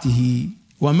متصرفاته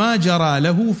وما جرى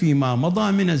له فيما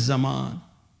مضى من الزمان.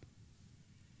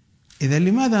 إذن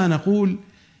لماذا نقول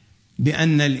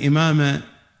بأن الإمام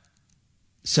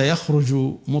سيخرج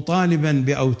مطالبا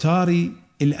بأوتار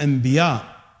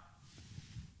الأنبياء؟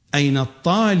 أين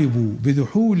الطالب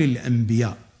بذحول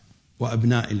الأنبياء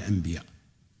وأبناء الأنبياء؟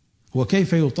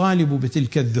 وكيف يطالب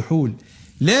بتلك الذحول؟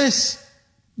 ليس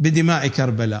بدماء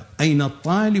كربلاء. أين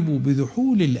الطالب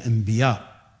بذحول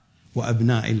الأنبياء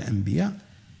وأبناء الأنبياء؟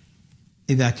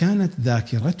 إذا كانت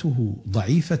ذاكرته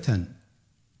ضعيفة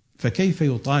فكيف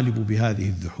يطالب بهذه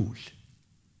الذحول؟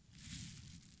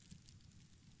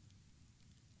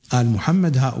 آل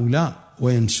محمد هؤلاء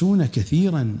وينسون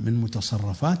كثيرا من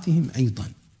متصرفاتهم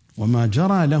أيضا وما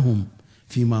جرى لهم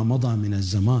فيما مضى من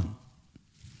الزمان.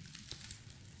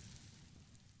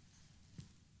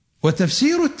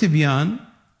 وتفسير التبيان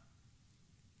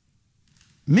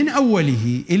من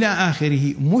أوله إلى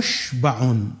آخره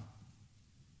مشبع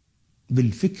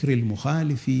بالفكر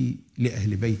المخالف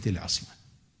لأهل بيت العصمة.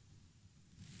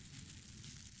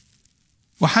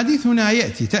 وحديثنا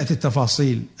تأتي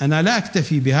التفاصيل، أنا لا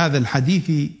أكتفي بهذا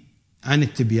الحديث عن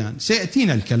التبيان،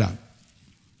 سيأتينا الكلام،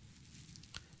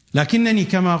 لكنني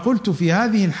كما قلت في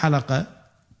هذه الحلقة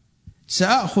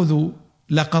سأخذ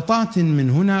لقطات من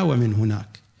هنا ومن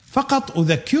هناك، فقط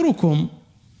أذكركم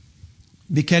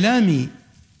بكلام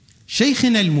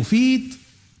شيخنا المفيد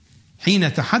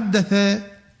حين تحدث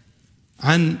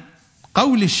عن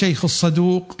قول الشيخ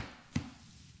الصدوق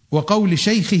وقول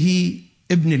شيخه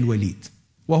ابن الوليد،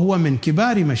 وهو من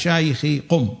كبار مشايخ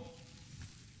قم،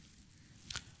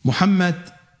 محمد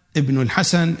ابن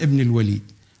الحسن ابن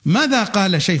الوليد. ماذا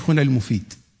قال شيخنا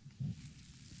المفيد؟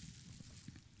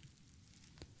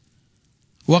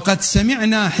 وقد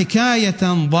سمعنا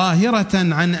حكاية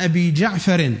ظاهرة عن أبي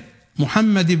جعفر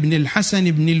محمد بن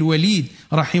الحسن بن الوليد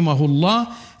رحمه الله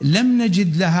لم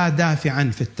نجد لها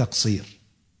دافعا في التقصير.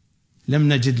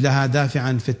 لم نجد لها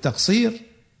دافعا في التقصير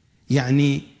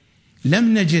يعني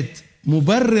لم نجد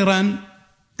مبررا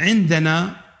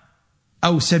عندنا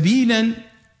أو سبيلا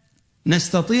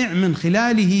نستطيع من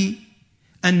خلاله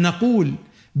أن نقول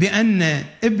بأن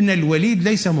ابن الوليد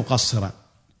ليس مقصرا.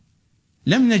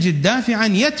 لم نجد دافعا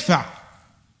يدفع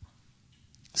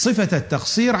صفة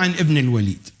التقصير عن ابن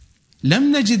الوليد،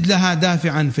 لم نجد لها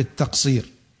دافعا في التقصير،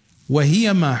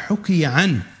 وهي ما حكي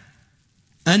عنه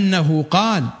أنه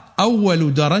قال: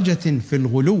 أول درجة في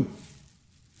الغلو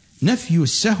نفي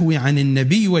السهو عن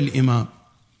النبي والإمام،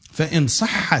 فإن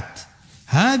صحت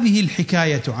هذه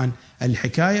الحكاية عنه،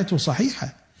 الحكاية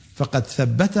صحيحة، فقد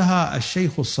ثبتها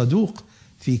الشيخ الصدوق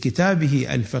في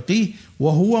كتابه الفقيه،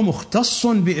 وهو مختص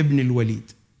بابن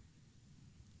الوليد،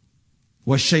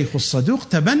 والشيخ الصدوق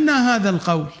تبنى هذا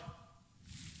القول.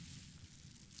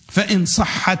 فإن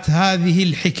صحت هذه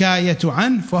الحكاية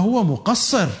عنه فهو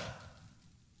مقصر.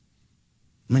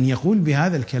 من يقول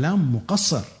بهذا الكلام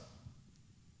مقصر.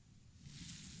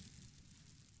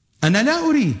 أنا لا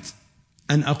أريد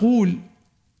أن أقول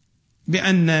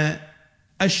بأن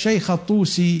الشيخ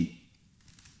الطوسي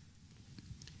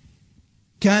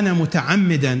كان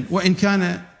متعمدا، وإن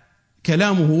كان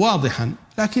كلامه واضحا،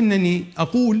 لكنني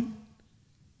أقول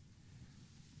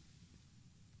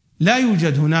لا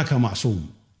يوجد هناك معصوم.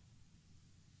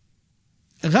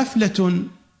 غفلة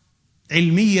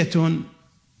علمية،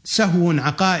 سهو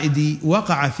عقائدي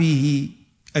وقع فيه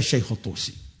الشيخ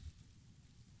الطوسي.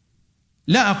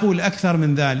 لا أقول أكثر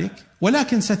من ذلك،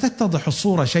 ولكن ستتضح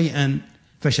الصورة شيئا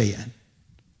فشيئا.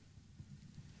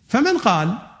 فمن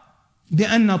قال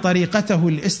بأن طريقته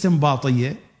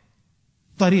الاستنباطية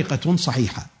طريقة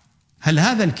صحيحة، هل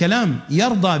هذا الكلام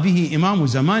يرضى به إمام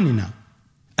زماننا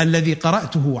الذي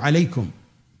قرأته عليكم؟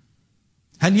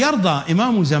 هل يرضى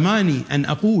إمام زماني أن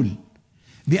أقول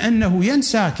بأنه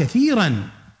ينسى كثيرا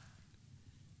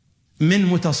من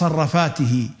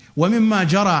متصرفاته ومما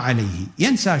جرى عليه،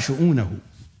 ينسى شؤونه؟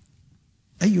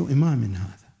 أي إمام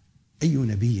هذا؟ أي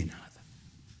نبي هذا؟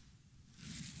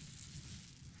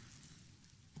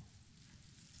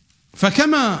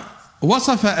 فكما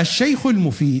وصف الشيخ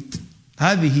المفيد،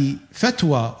 هذه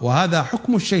فتوى وهذا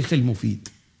حكم الشيخ المفيد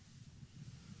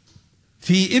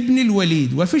في ابن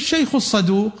الوليد وفي الشيخ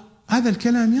الصدوق، هذا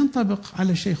الكلام ينطبق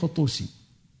على الشيخ الطوسي،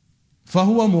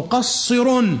 فهو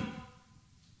مقصر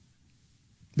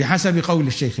بحسب قول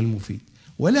الشيخ المفيد،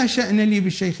 ولا شأن لي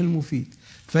بالشيخ المفيد،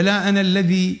 فلا أنا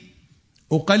الذي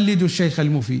أقلد الشيخ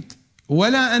المفيد،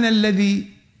 ولا أنا الذي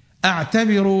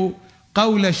أعتبر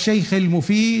قول الشيخ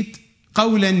المفيد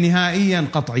قولا نهائيا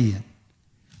قطعيا،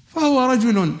 فهو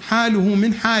رجل حاله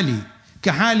من حالي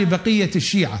كحال بقية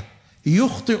الشيعة،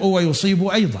 يخطئ ويصيب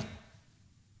أيضا.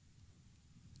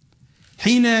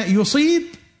 حين يصيب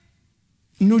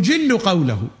نجل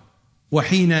قوله،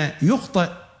 وحين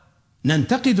يخطئ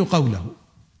ننتقد قوله.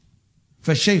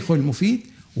 فالشيخ المفيد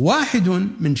واحد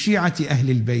من شيعة أهل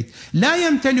البيت، لا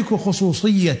يمتلك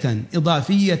خصوصية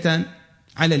إضافية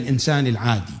على الإنسان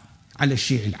العادي، على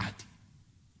الشيعي العادي.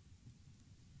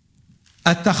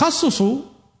 التخصص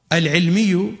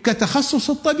العلمي كتخصص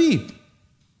الطبيب،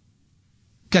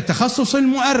 كتخصص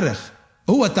المؤرخ،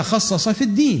 هو تخصص في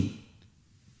الدين.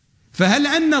 فهل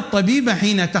أن الطبيب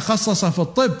حين تخصص في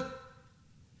الطب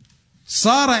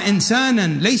صار إنسانا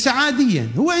ليس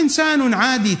عاديا؟ هو إنسان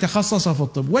عادي تخصص في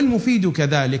الطب، والمفيد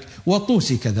كذلك،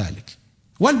 والطوسي كذلك،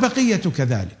 والبقية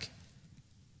كذلك.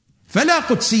 فلا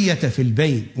قدسية في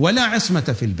البين ولا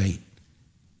عصمة في البين،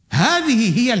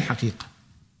 هذه هي الحقيقة.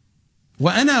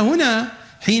 وأنا هنا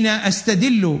حين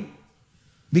أستدل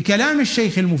بكلام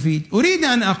الشيخ المفيد أريد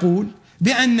أن أقول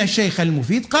بأن الشيخ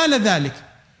المفيد قال ذلك،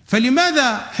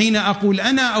 فلماذا حين أقول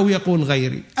أنا أو يقول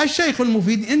غيري؟ الشيخ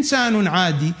المفيد إنسان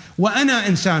عادي وأنا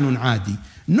إنسان عادي،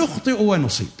 نخطئ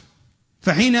ونصيب.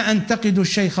 فحين أنتقد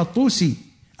الشيخ الطوسي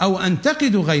أو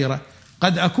أنتقد غيره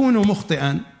قد أكون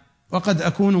مخطئا وقد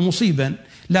أكون مصيبا،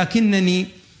 لكنني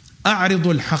أعرض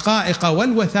الحقائق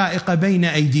والوثائق بين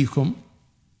أيديكم.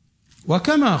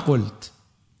 وكما قلت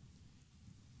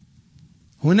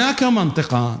هناك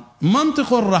منطقان،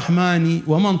 منطق الرحمن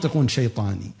ومنطق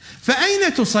شيطاني،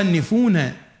 فأين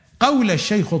تصنفون قول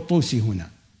الشيخ الطوسي هنا؟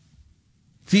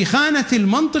 في خانة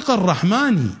المنطق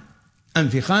الرحماني أم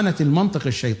في خانة المنطق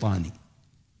الشيطاني؟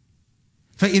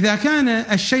 فإذا كان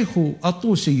الشيخ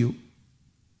الطوسي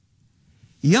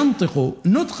ينطق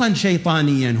نطقا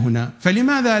شيطانيا هنا،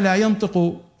 فلماذا لا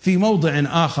ينطق في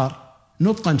موضع آخر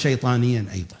نطقا شيطانيا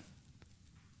أيضا؟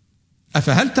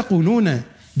 أفهل تقولون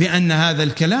بأن هذا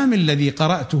الكلام الذي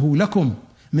قرأته لكم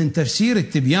من تفسير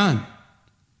التبيان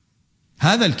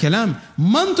هذا الكلام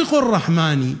منطق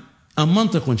الرحمن أم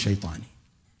منطق شيطاني؟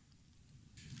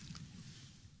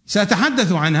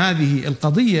 سأتحدث عن هذه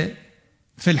القضية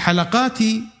في الحلقات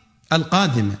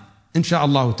القادمة إن شاء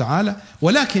الله تعالى،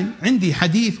 ولكن عندي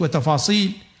حديث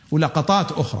وتفاصيل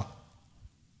ولقطات أخرى.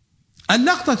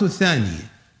 اللقطة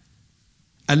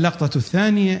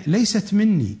الثانية ليست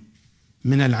مني،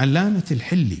 من العلامة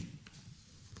الحلي.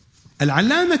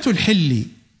 العلامة الحلي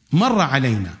مر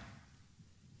علينا،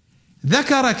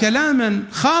 ذكر كلاما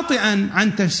خاطئا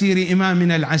عن تفسير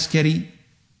إمامنا العسكري،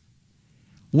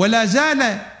 ولا زال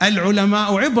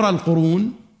العلماء عبر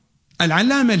القرون.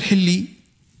 العلامة الحلي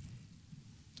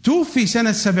توفي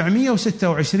سنة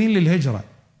 726 للهجرة،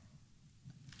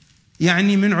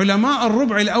 يعني من علماء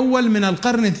الربع الأول من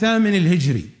القرن الثامن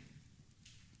الهجري.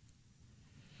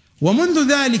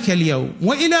 ومنذ ذلك اليوم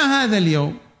وإلى هذا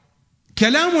اليوم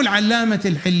كلام العلامة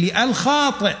الحلي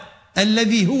الخاطئ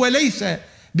الذي هو ليس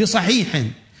بصحيح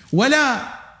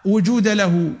ولا وجود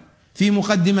له في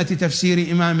مقدمة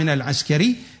تفسير إمامنا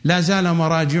العسكري، لا زال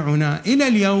مراجعنا إلى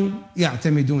اليوم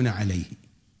يعتمدون عليه.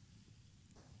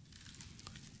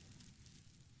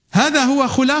 هذا هو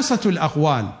خلاصة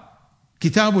الأقوال،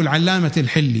 كتاب العلامة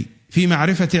الحلي في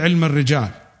معرفة علم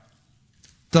الرجال،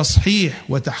 تصحيح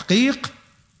وتحقيق،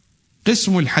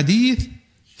 قسم الحديث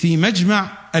في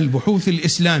مجمع البحوث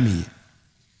الإسلامية،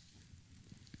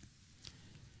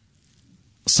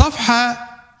 صفحة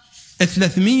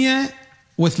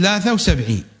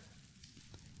 373.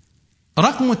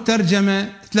 رقم الترجمة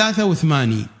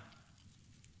 83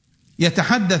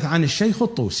 يتحدث عن الشيخ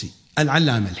الطوسي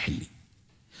العلامة الحلي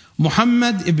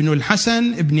محمد بن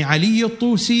الحسن بن علي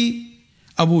الطوسي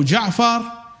أبو جعفر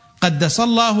قدس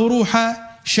الله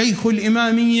روحه، شيخ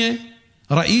الإمامية،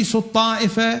 رئيس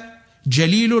الطائفة،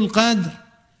 جليل القدر،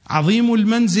 عظيم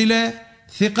المنزلة،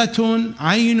 ثقة،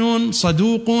 عين،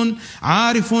 صدوق،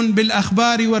 عارف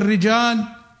بالأخبار والرجال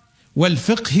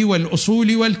والفقه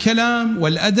والأصول والكلام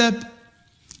والأدب،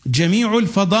 جميع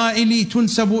الفضائل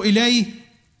تنسب إليه،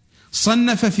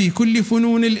 صنف في كل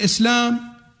فنون الإسلام،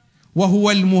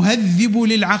 وهو المهذب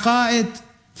للعقائد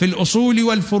في الأصول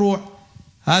والفروع.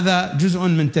 هذا جزء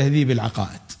من تهذيب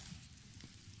العقائد.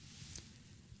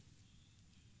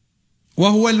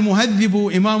 وهو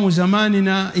المهذب إمام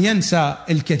زماننا، ينسى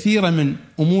الكثير من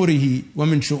أموره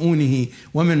ومن شؤونه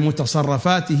ومن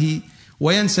متصرفاته،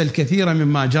 وينسى الكثير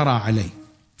مما جرى عليه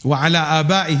وعلى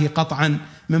آبائه قطعا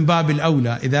من باب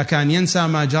الأولى. إذا كان ينسى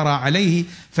ما جرى عليه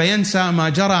فينسى ما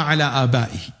جرى على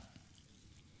آبائه.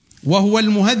 وهو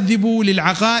المهذب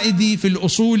للعقائد في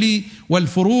الأصول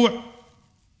والفروع،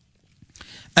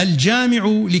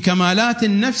 الجامع لكمالات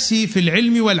النفس في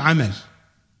العلم والعمل.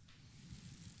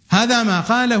 هذا ما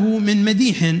قاله من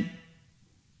مديح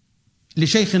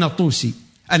لشيخنا الطوسي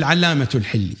العلامة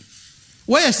الحلي.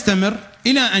 ويستمر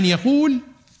إلى أن يقول: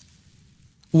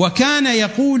 وكان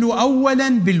يقول أولا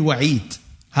بالوعيد.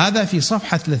 هذا في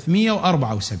صفحة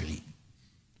 374.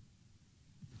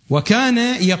 وكان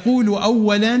يقول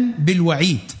أولا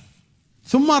بالوعيد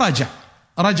ثم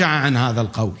رجع عن هذا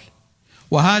القول،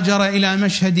 وهاجر إلى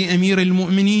مشهد أمير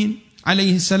المؤمنين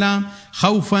عليه السلام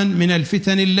خوفا من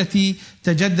الفتن التي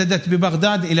تجددت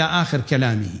ببغداد إلى آخر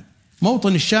كلامه.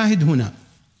 موطن الشاهد هنا: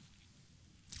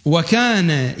 وكان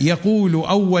يقول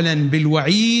أولا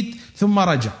بالوعيد ثم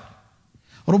رجع.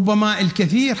 ربما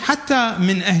الكثير حتى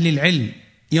من أهل العلم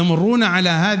يمرون على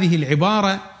هذه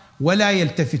العبارة ولا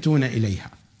يلتفتون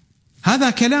إليها. هذا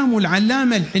كلام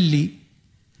العلامة الحلي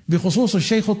بخصوص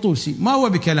الشيخ الطوسي، ما هو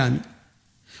بكلامي.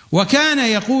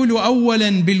 وكان يقول أولا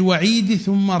بالوعيد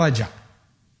ثم رجع.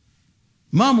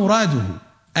 ما مراده؟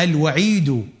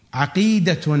 الوعيد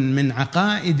عقيدة من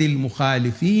عقائد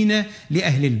المخالفين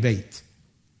لأهل البيت،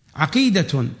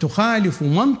 عقيدة تخالف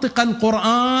منطق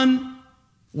القرآن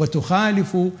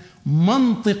وتخالف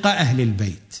منطق أهل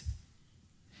البيت.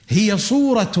 هي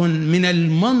صورة من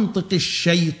المنطق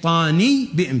الشيطاني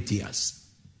بامتياز،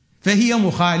 فهي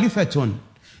مخالفة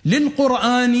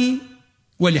للقرآن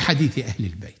ولحديث أهل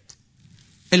البيت.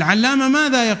 العلامة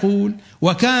ماذا يقول؟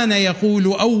 وكان يقول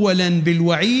أولا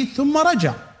بالوعيد ثم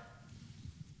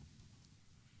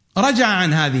رجع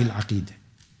عن هذه العقيدة.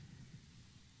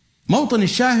 موطن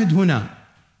الشاهد هنا: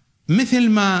 مثل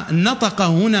ما نطق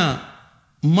هنا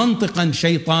منطقا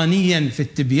شيطانيا في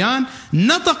التبيان،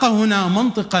 نطق هنا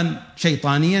منطقا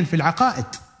شيطانيا في العقائد.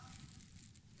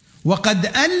 وقد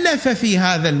ألف في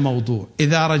هذا الموضوع،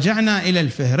 إذا رجعنا إلى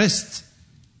الفهرست،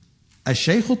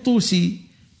 الشيخ الطوسي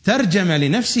ترجم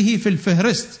لنفسه في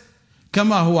الفهرست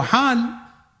كما هو حال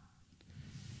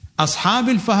أصحاب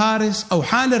الفهارس أو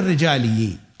حال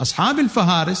الرجاليين. أصحاب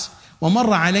الفهارس،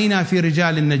 ومر علينا في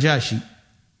رجال النجاشي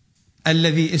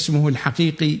الذي اسمه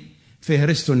الحقيقي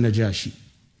فهرست النجاشي،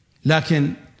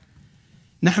 لكن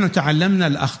نحن تعلمنا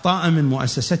الأخطاء من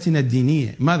مؤسستنا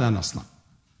الدينية. ماذا نصنع؟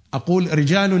 أقول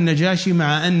رجال النجاشي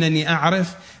مع أنني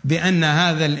أعرف بأن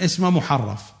هذا الاسم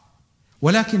محرف،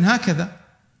 ولكن هكذا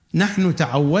نحن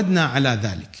تعودنا على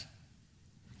ذلك.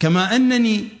 كما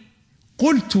أنني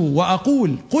قلت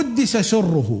وأقول قدس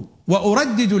سره،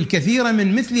 وأردد الكثير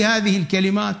من مثل هذه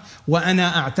الكلمات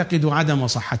وأنا أعتقد عدم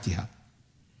صحتها.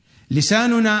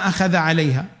 لساننا أخذ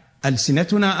عليها،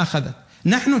 ألسنتنا أخذت،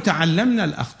 نحن تعلمنا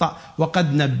الأخطاء.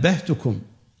 وقد نبهتكم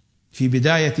في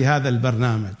بداية هذا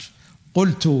البرنامج،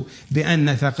 قلت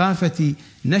بأن ثقافتي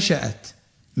نشأت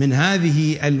من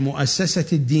هذه المؤسسة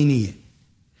الدينية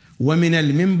ومن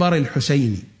المنبر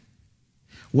الحسيني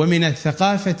ومن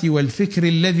الثقافة والفكر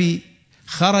الذي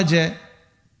خرج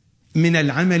من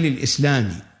العمل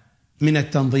الإسلامي، من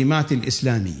التنظيمات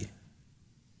الإسلامية.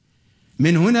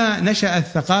 من هنا نشأت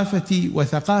ثقافتي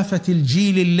وثقافة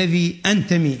الجيل الذي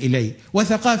أنتمي إليه،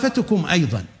 وثقافتكم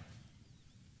أيضا.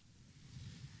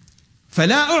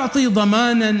 فلا أعطي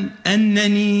ضمانا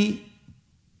أنني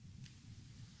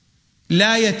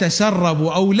لا يتسرب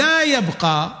أو لا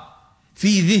يبقى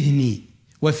في ذهني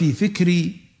وفي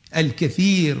فكري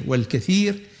الكثير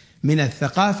والكثير من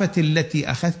الثقافة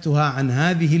التي أخذتها عن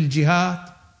هذه الجهات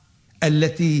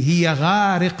التي هي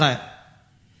غارقة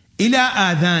إلى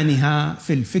آذانها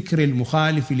في الفكر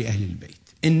المخالف لأهل البيت.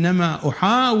 إنما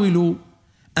أحاول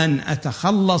أن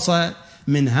أتخلص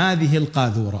من هذه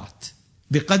القاذورات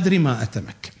بقدر ما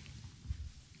أتمكن.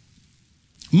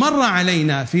 مر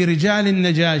علينا في رجال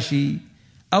النجاشي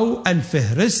أو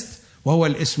الفهرست وهو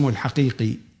الاسم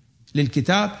الحقيقي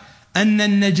للكتاب أن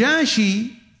النجاشي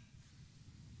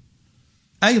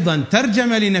أيضا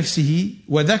ترجم لنفسه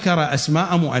وذكر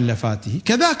أسماء مؤلفاته.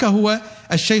 كذاك هو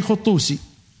الشيخ الطوسي.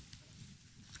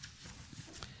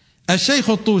 الشيخ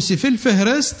الطوسي في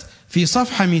الفهرست في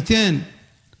صفحة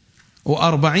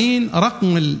 240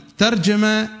 رقم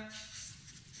الترجمة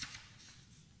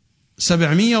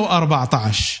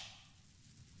 714،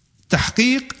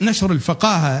 تحقيق نشر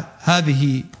الفقاهة،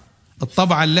 هذه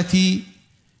الطبعة التي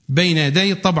بين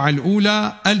يدي الطبعة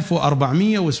الأولى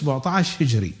 1417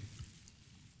 هجري.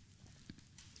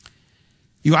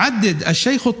 يعدد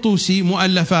الشيخ الطوسي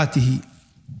مؤلفاته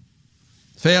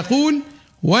فيقول: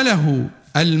 وله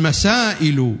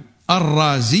المسائل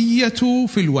الرازية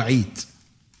في الوعيد.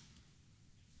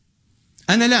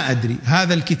 أنا لا أدري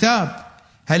هذا الكتاب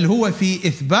هل هو في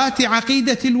إثبات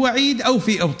عقيدة الوعيد أو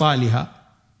في إبطالها،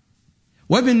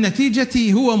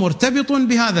 وبالنتيجة هو مرتبط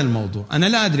بهذا الموضوع. أنا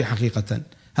لا أدري حقيقة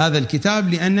هذا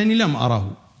الكتاب لأنني لم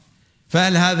أره،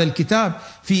 فهل هذا الكتاب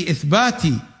في إثبات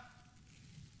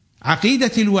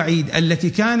عقيدة الوعيد التي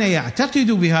كان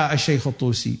يعتقد بها الشيخ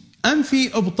الطوسي أم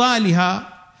في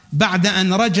إبطالها بعد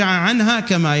أن رجع عنها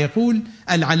كما يقول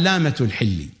العلامة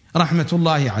الحلي رحمة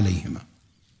الله عليهما.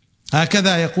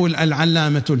 هكذا يقول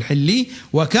العلامة الحلي: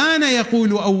 وكان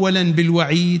يقول أولا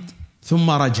بالوعيد ثم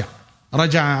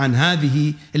رجع عن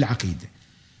هذه العقيدة.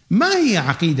 ما هي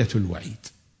عقيدة الوعيد؟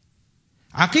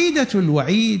 عقيدة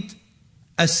الوعيد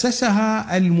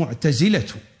أسسها المعتزلة،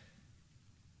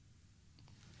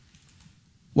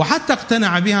 وحتى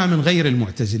اقتنع بها من غير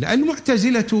المعتزلة.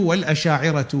 المعتزلة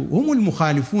والأشاعرة هم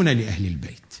المخالفون لأهل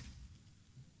البيت.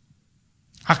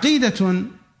 عقيدة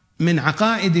من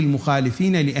عقائد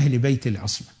المخالفين لأهل بيت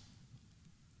العصمة.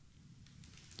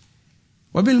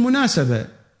 وبالمناسبة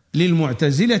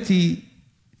للمعتزلة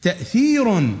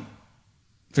تأثير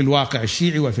في الواقع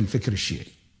الشيعي وفي الفكر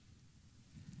الشيعي.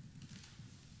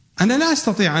 أنا لا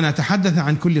أستطيع أن أتحدث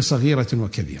عن كل صغيرة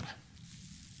وكبيرة.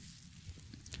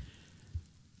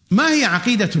 ما هي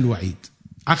عقيدة الوعيد؟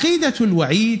 عقيدة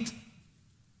الوعيد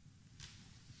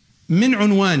من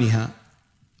عنوانها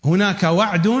هناك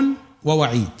وعد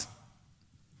ووعيد.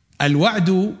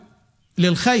 الوعد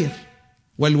للخير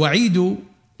والوعيد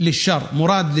للشر،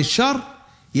 مراد للشر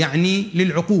يعني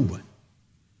للعقوبة.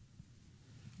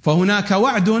 فهناك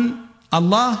وعد،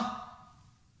 الله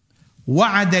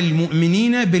وعد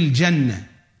المؤمنين بالجنة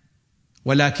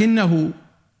ولكنه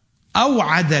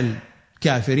أوعد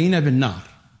الكافرين بالنار.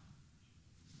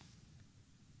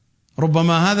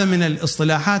 ربما هذا من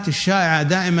الاصطلاحات الشائعة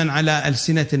دائما على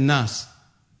ألسنة الناس: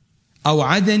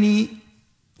 أوعدني،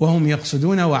 وهم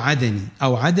يقصدون وعدني.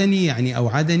 أوعدني يعني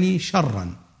أوعدني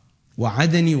شرا،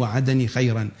 وعدني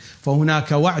خيرا.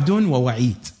 فهناك وعد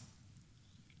ووعيد.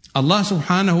 الله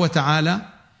سبحانه وتعالى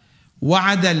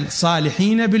وعد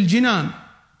الصالحين بالجنان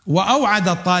وأوعد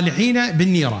الطالحين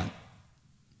بالنيران.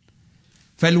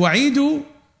 فالوعيد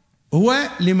هو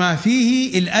لما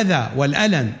فيه الأذى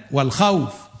والألم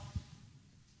والخوف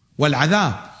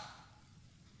والعذاب.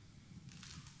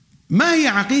 ما هي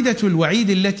عقيدة الوعيد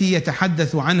التي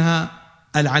يتحدث عنها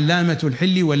العلامة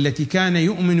الحلي والتي كان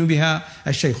يؤمن بها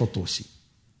الشيخ الطوسي؟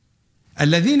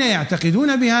 الذين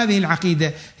يعتقدون بهذه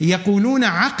العقيدة يقولون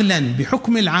عقلا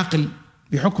بحكم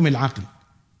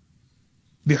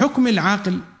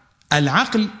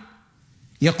العقل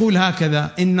يقول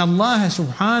هكذا: إن الله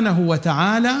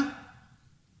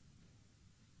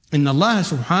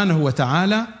سبحانه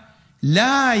وتعالى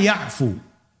لا يعفو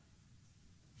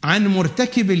عن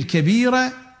مرتكب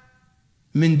الكبيرة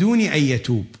من دون أن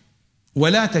يتوب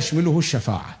ولا تشمله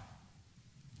الشفاعة.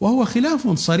 وهو خلاف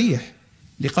صريح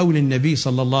لقول النبي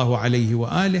صلى الله عليه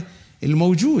وآله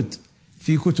الموجود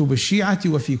في كتب الشيعة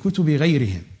وفي كتب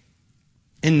غيرهم: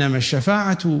 إنما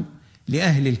الشفاعة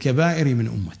لأهل الكبائر من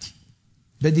أمتي.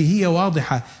 بديهية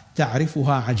واضحة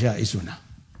تعرفها عجائزنا،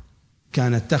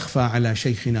 كانت تخفى على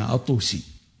شيخنا الطوسي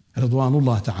رضوان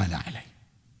الله تعالى عليه.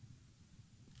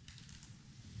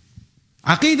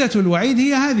 عقيدة الوعيد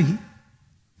هي هذه.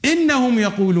 إنهم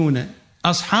يقولون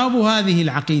أصحاب هذه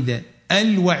العقيدة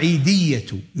الوعيدية،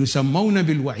 يسمون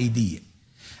بالوعيدية.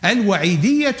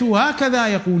 الوعيدية هكذا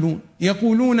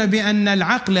يقولون بأن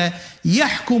العقل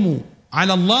يحكم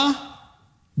على الله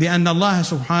بأن الله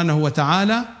سبحانه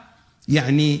وتعالى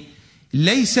يعني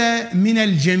ليس من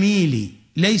الجميل،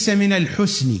 ليس من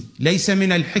الحسن، ليس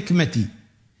من الحكمة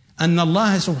أن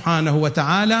الله سبحانه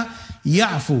وتعالى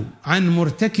يعفو عن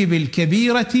مرتكب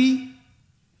الكبيرة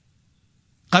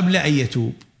قبل أن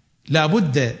يتوب. لا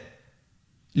بد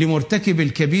لمرتكب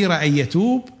الكبيرة أن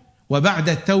يتوب، وبعد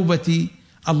التوبة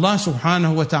الله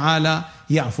سبحانه وتعالى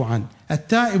يعفو عنه.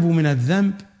 التائب من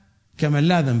الذنب كمن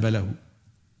لا ذنب له،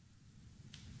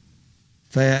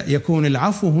 فيكون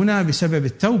العفو هنا بسبب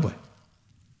التوبة.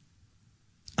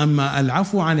 أما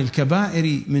العفو عن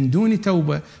الكبائر من دون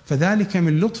توبة فذلك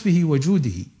من لطفه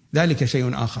وجوده، ذلك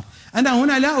شيء آخر. أنا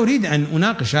هنا لا أريد أن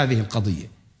أناقش هذه القضية،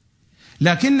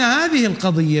 لكن هذه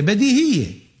القضية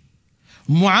بديهية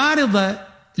معارضة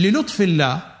للطف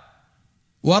الله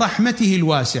ورحمته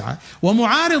الواسعة،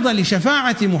 ومعارضة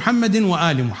لشفاعة محمد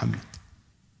وآل محمد.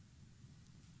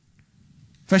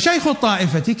 فشيخ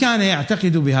الطائفة كان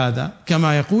يعتقد بهذا،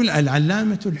 كما يقول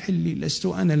العلامة الحلي: لست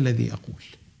أنا الذي أقول.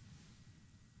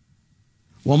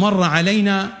 ومر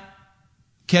علينا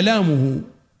كلامه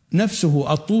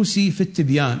نفسه الطوسي في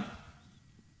التبيان،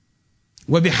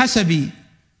 وبحسب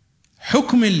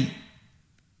حكم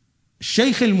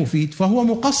الشيخ المفيد فهو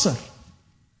مقصر.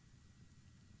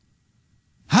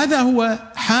 هذا هو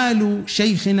حال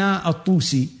شيخنا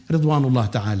الطوسي رضوان الله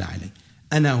تعالى عليه.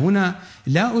 أنا هنا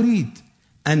لا أريد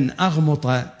أن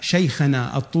أغمط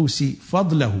شيخنا الطوسي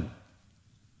فضله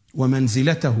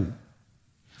ومنزلته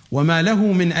وما له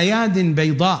من أياد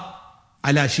بيضاء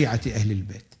على شيعة أهل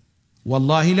البيت،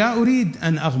 والله لا أريد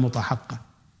أن أغمط حقه،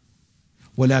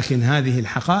 ولكن هذه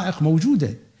الحقائق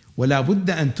موجودة ولا بد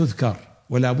أن تذكر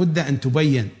ولا بد أن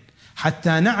تبين،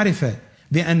 حتى نعرف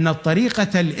بأن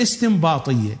الطريقة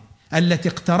الاستنباطية التي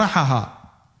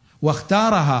اقترحها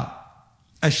واختارها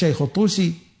الشيخ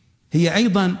الطوسي هي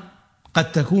أيضا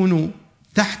قد تكون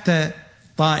تحت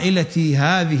طائلة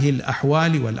هذه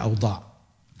الأحوال والأوضاع،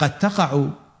 قد تقع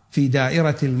في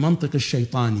دائرة المنطق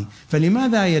الشيطاني.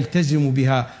 فلماذا يلتزم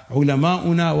بها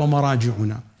علماؤنا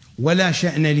ومراجعنا ولا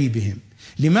شأن لي بهم؟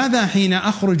 لماذا حين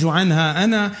أخرج عنها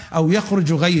أنا أو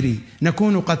يخرج غيري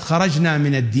نكون قد خرجنا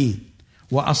من الدين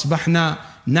وأصبحنا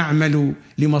نعمل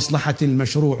لمصلحة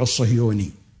المشروع الصهيوني؟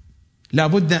 لا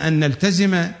بد أن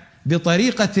نلتزم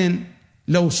بطريقة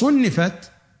لو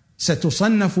صنفت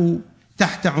ستصنف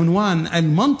تحت عنوان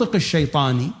المنطق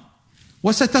الشيطاني،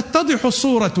 وستتضح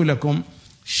الصورة لكم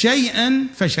شيئا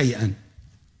فشيئا.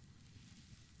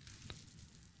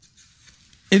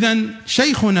 إذن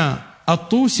شيخنا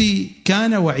الطوسي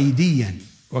كان وعيديا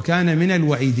وكان من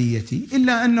الوعيدية،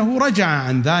 إلا أنه رجع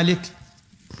عن ذلك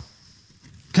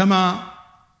كما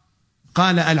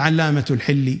قال العلامة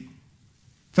الحلي،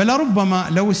 فلربما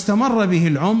لو استمر به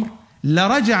العمر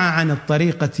لرجع عن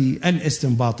الطريقة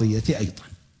الاستنباطية أيضا.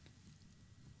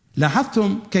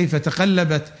 لاحظتم كيف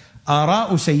تقلبت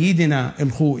آراء سيدنا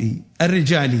الخوئي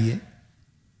الرجالية،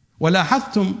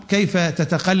 ولاحظتم كيف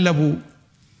تتقلب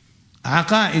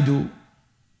عقائد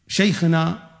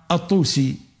شيخنا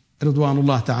الطوسي رضوان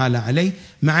الله تعالى عليه،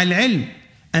 مع العلم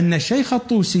أن الشيخ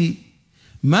الطوسي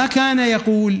ما كان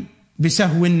يقول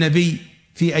بسهو النبي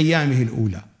في أيامه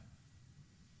الأولى،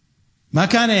 ما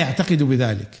كان يعتقد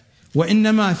بذلك،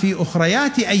 وإنما في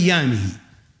أخريات أيامه.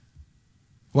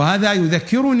 وهذا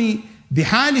يذكرني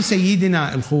بحال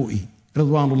سيدنا الخوئي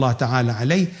رضوان الله تعالى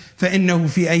عليه، فإنه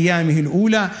في أيامه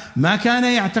الأولى ما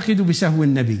كان يعتقد بسهو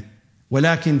النبي،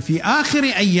 ولكن في آخر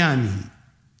أيامه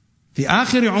في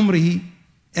آخر عمره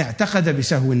اعتقد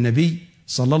بسهو النبي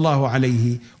صلى الله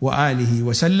عليه وآله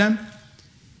وسلم.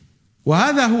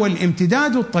 وهذا هو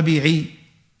الامتداد الطبيعي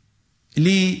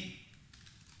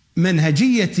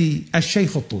لمنهجية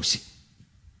الشيخ الطوسي.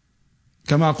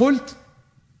 كما قلت،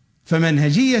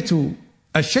 فمنهجية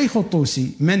الشيخ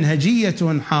الطوسي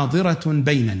منهجية حاضرة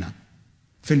بيننا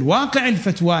في الواقع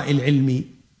الفتوى العلمي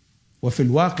وفي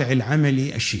الواقع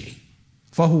العملي الشيعي،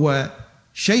 فهو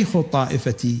شيخ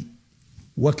الطائفة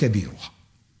وكبيرها.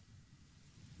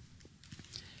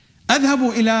 أذهب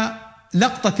إلى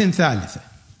لقطة ثالثة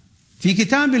في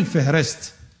كتاب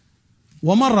الفهرست،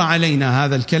 ومر علينا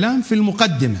هذا الكلام في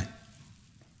المقدمة.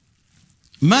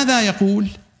 ماذا يقول؟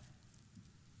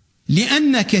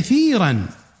 لأن كثيرا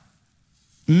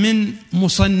من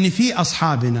مصنفي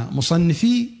أصحابنا،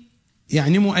 مصنفي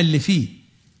يعني مؤلفي،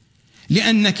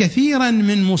 لأن كثيرا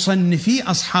من مصنفي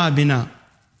أصحابنا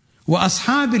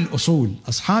وأصحاب الأصول،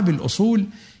 أصحاب الأصول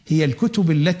هي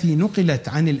الكتب التي نقلت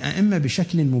عن الأئمة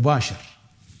بشكل مباشر،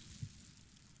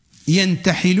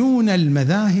 ينتحلون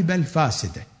المذاهب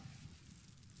الفاسدة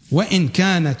وإن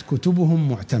كانت كتبهم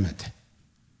معتمدة.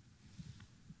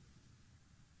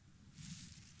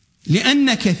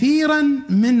 لأن كثيرا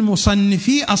من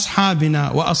مصنفي أصحابنا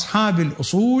وأصحاب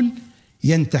الأصول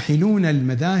ينتحلون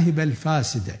المذاهب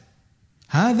الفاسدة.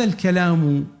 هذا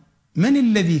الكلام من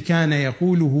الذي كان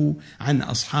يقوله عن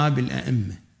أصحاب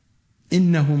الأئمة؟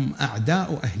 إنهم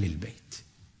أعداء أهل البيت،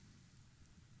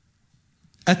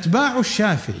 أتباع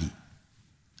الشافعي،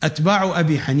 أتباع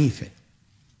أبي حنيفة،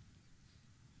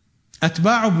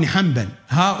 أتباع ابن حنبل،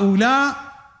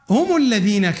 هؤلاء هم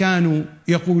الذين كانوا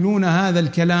يقولون هذا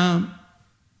الكلام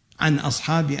عن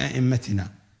أصحاب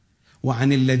أئمتنا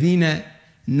وعن الذين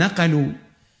نقلوا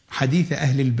حديث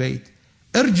أهل البيت.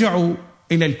 ارجعوا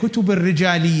إلى الكتب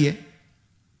الرجالية،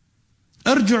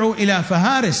 ارجعوا إلى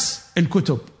فهارس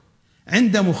الكتب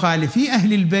عند مخالفي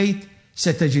أهل البيت،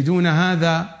 ستجدون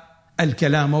هذا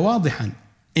الكلام واضحا.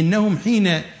 إنهم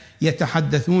حين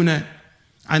يتحدثون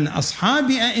عن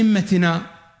أصحاب أئمتنا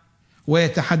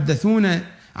ويتحدثون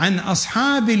عن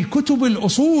أصحاب الكتب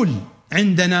الأصول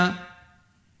عندنا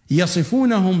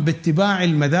يصفونهم باتباع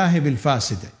المذاهب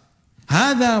الفاسدة.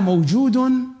 هذا موجود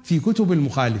في كتب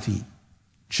المخالفين.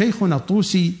 شيخنا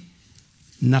الطوسي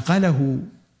نقله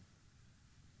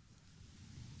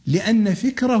لأن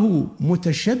فكره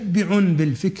متشبع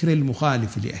بالفكر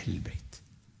المخالف لأهل البيت،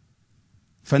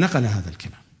 فنقل هذا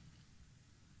الكلام.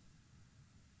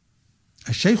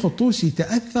 الشيخ الطوسي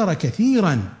تأثر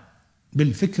كثيرا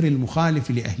بالفكر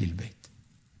المخالف لأهل البيت،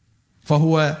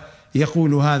 فهو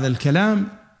يقول هذا الكلام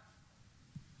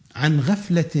عن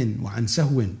غفلة وعن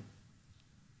سهو.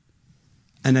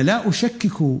 أنا لا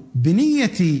أشكك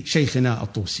بنية شيخنا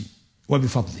الطوسي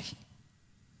وبفضله،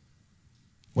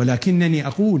 ولكنني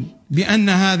أقول بأن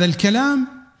هذا الكلام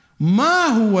ما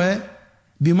هو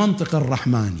بمنطق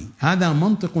الرحماني، هذا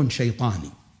منطق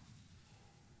شيطاني.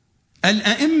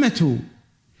 الأئمة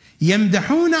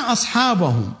يمدحون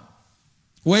أصحابهم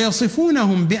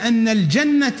ويصفونهم بأن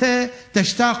الجنة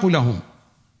تشتاق لهم،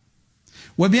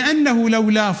 وبأنه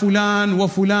لولا فلان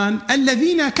وفلان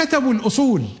الذين كتبوا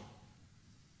الأصول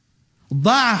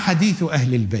ضاع حديث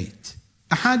أهل البيت.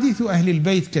 أحاديث أهل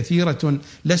البيت كثيرة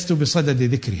لست بصدد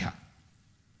ذكرها.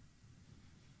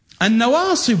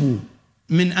 النواصب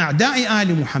من أعداء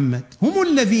آل محمد هم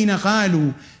الذين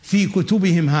قالوا في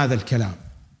كتبهم هذا الكلام،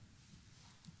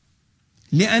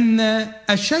 لأن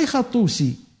الشيخ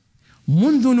الطوسي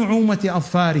منذ نعومة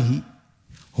أظفاره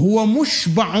هو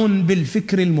مشبع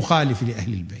بالفكر المخالف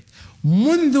لأهل البيت،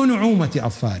 منذ نعومة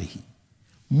أظفاره،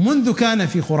 منذ كان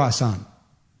في خراسان،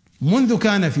 منذ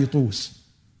كان في طوس،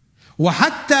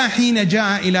 وحتى حين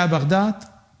جاء إلى بغداد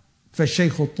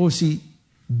فالشيخ الطوسي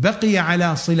بقي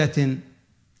على صلة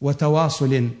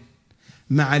وتواصل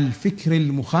مع الفكر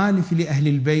المخالف لأهل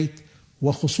البيت،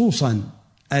 وخصوصا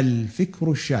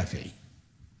الفكر الشافعي.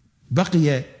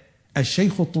 بقي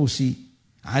الشيخ الطوسي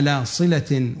على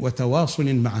صلة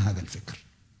وتواصل مع هذا الفكر.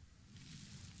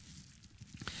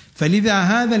 فلذا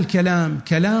هذا الكلام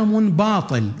كلام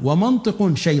باطل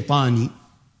ومنطق شيطاني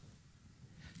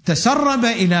تسرب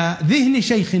إلى ذهن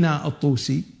شيخنا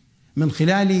الطوسي من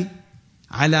خلال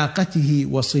علاقته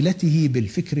وصلته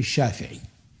بالفكر الشافعي،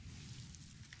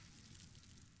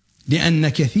 لأن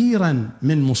كثيرا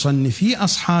من مصنفي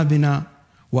أصحابنا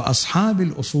وأصحاب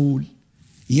الأصول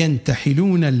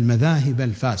ينتحلون المذاهب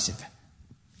الفاسدة.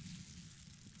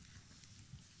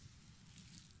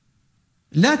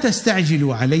 لا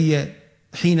تستعجلوا علي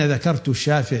حين ذكرت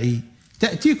الشافعي،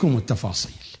 تأتيكم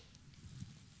التفاصيل.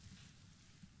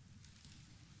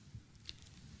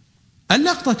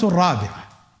 اللقطة الرابعة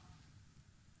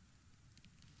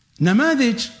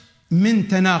نماذج من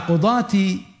تناقضات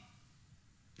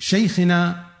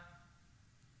شيخنا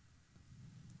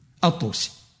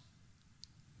الطوسي.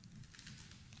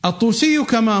 الطوسي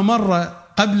كما مر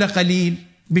قبل قليل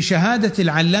بشهادة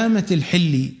العلامة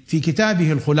الحلي في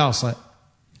كتابه الخلاصة،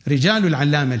 رجال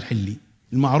العلامة الحلي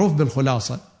المعروف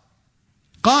بالخلاصة،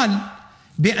 قال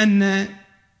بأن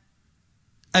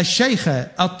الشيخ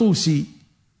الطوسي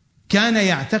كان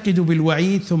يعتقد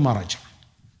بالوعيد ثم رجع.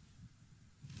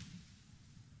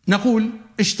 نقول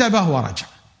اشتبه ورجع.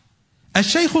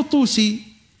 الشيخ الطوسي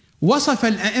وصف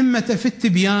الأئمة في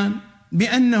التبيان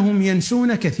بأنهم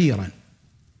ينسون كثيرا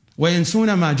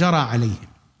وينسون ما جرى عليهم،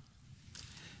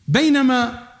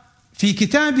 بينما في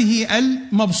كتابه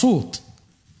المبسوط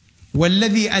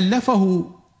والذي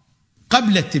ألفه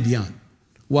قبل التبيان،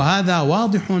 وهذا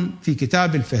واضح في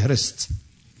كتاب الفهرست،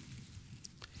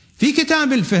 في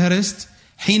كتاب الفهرست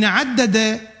حين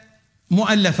عدد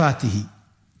مؤلفاته،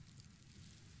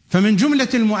 فمن جملة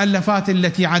المؤلفات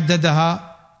التي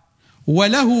عددها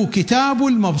وله كتاب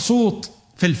المبسوط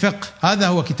في الفقه، هذا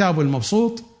هو كتاب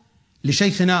المبسوط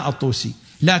لشيخنا الطوسي،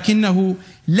 لكنه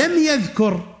لم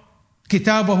يذكر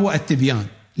كتابه التبيان.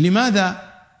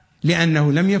 لماذا؟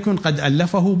 لأنه لم يكن قد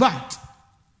ألفه بعد.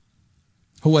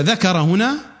 هو ذكر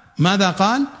هنا ماذا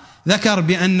قال؟ ذكر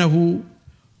بأنه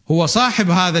هو صاحب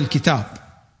هذا الكتاب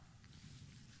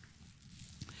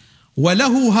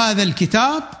وله هذا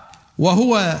الكتاب،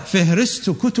 وهو فهرست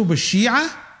كتب الشيعة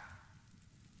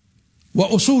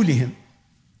وأصولهم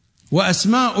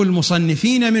وأسماء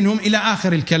المصنفين منهم إلى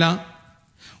آخر الكلام،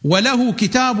 وله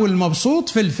كتاب المبسوط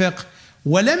في الفقه،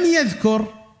 ولم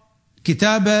يذكر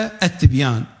كتاب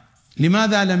التبيان.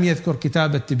 لماذا لم يذكر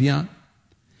كتاب التبيان؟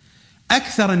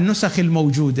 أكثر النسخ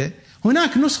الموجودة،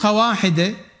 هناك نسخة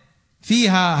واحدة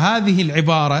فيها هذه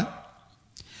العبارة: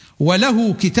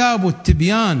 وله كتاب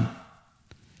التبيان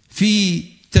في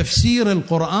تفسير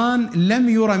القرآن لم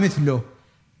ير مثله.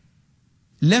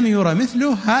 لم ير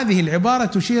مثله، هذه العبارة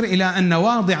تشير إلى أن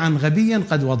واضعا غبيا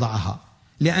قد وضعها،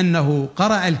 لأنه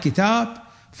قرأ الكتاب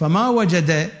فما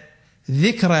وجد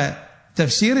ذكر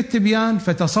تفسير التبيان،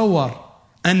 فتصور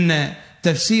أن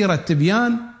تفسير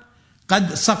التبيان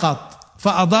قد سقط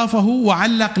فأضافه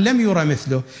وعلق لم ير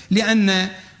مثله، لأن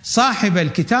صاحب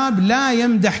الكتاب لا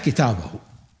يمدح كتابه.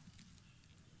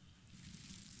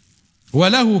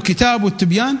 وله كتاب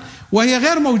التبيان، وهي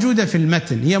غير موجودة في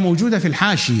المتن، هي موجودة في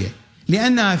الحاشية،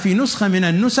 لأنها في نسخة من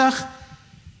النسخ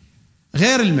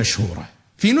غير المشهورة،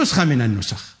 في نسخة من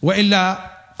النسخ،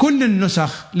 وإلا كل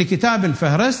النسخ لكتاب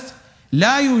الفهرست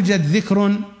لا يوجد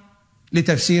ذكر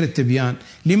لتفسير التبيان.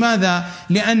 لماذا؟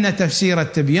 لأن تفسير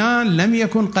التبيان لم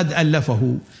يكن قد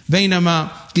ألفه،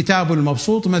 بينما كتاب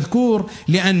المبسوط مذكور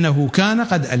لأنه كان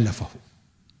قد ألفه.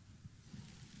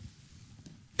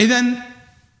 إذن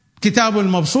كتاب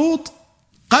المبسوط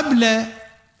قبل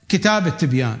كتاب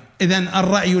التبيان. إذن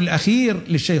الرأي الأخير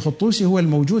للشيخ الطوسي هو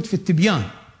الموجود في التبيان،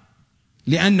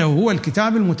 لأنه هو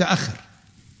الكتاب المتأخر.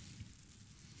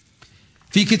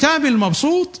 في كتاب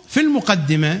المبسوط في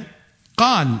المقدمة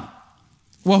قال،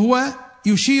 وهو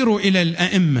يشير إلى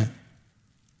الأئمة: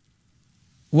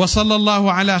 وصلى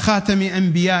الله على خاتم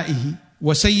أنبيائه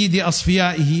وسيد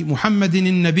أصفيائه محمد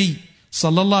النبي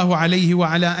صلى الله عليه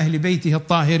وعلى أهل بيته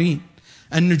الطاهرين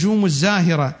النجوم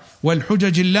الزاهرة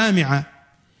والحجج اللامعة،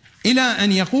 إلى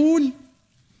أن يقول: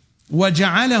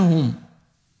 وجعلهم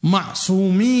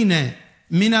معصومين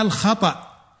من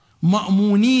الخطأ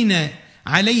مأمونين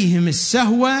عليهم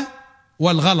السهو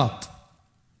والغلط،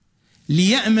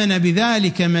 ليأمن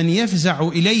بذلك من يفزع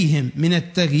إليهم من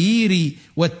التغيير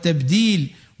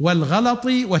والتبديل والغلط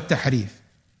والتحريف.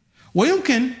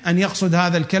 ويمكن أن يقصد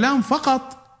هذا الكلام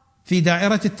فقط في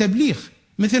دائرة التبليغ،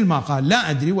 مثل ما قال: لا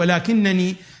أدري،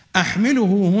 ولكنني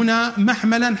أحمله هنا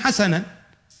محملا حسنا،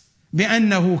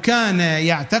 بأنه كان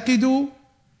يعتقد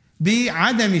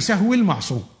بعدم سهو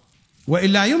المعصوم.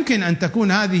 وإلا يمكن أن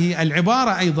تكون هذه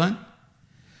العبارة أيضا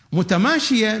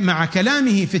متماشية مع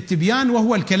كلامه في التبيان،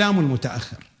 وهو الكلام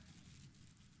المتأخر: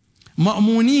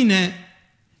 مأمونين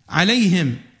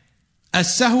عليهم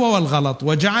السهو والغلط،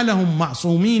 وجعلهم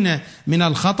معصومين من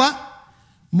الخطأ،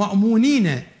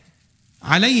 مأمونين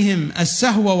عليهم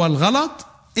السهو والغلط،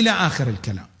 إلى آخر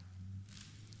الكلام.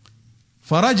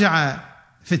 فرجع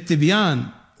في التبيان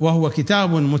وهو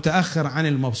كتاب متأخر عن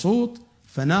المبسوط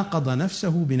فناقض نفسه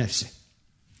بنفسه.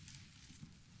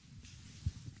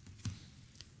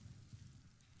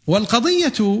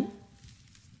 والقضية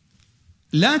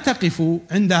لا تقف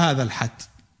عند هذا الحد.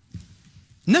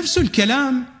 نفس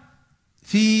الكلام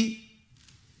في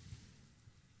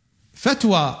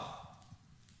فتوى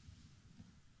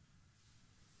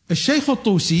الشيخ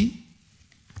الطوسي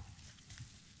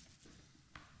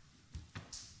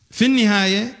في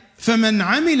النهاية: فمن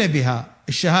عمل بها،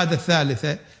 الشهادة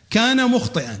الثالثة، كان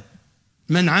مخطئا.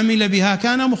 من عمل بها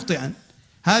كان مخطئا،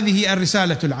 هذه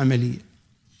الرسالة العملية.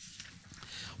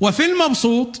 وفي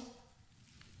المبسوط: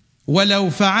 ولو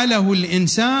فعله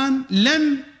الإنسان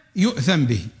لم يؤثم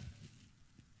به.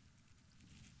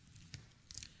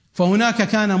 فهناك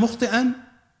كان مخطئا،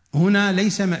 هنا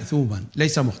ليس مأثوبا،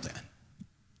 ليس مخطئا.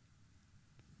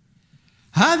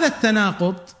 هذا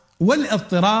التناقض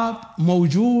والاضطراب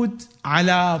موجود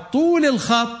على طول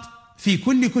الخط في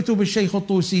كل كتب الشيخ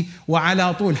الطوسي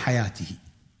وعلى طول حياته.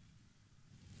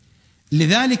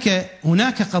 لذلك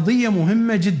هناك قضية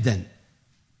مهمة جدا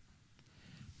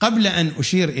قبل أن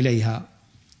أشير إليها،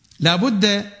 لا بد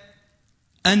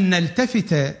أن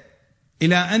نلتفت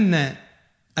إلى أن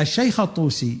الشيخ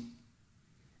الطوسي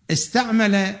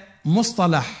استعمل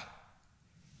مصطلح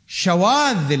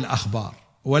شواذ الأخبار،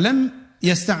 ولم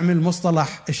يستعمل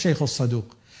مصطلح الشيخ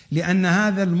الصدوق، لأن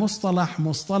هذا المصطلح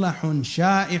مصطلح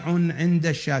شائع عند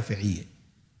الشافعية،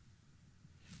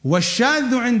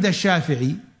 والشاذ عند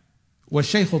الشافعي،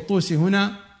 والشيخ الطوسي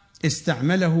هنا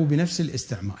استعمله بنفس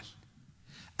الاستعمال.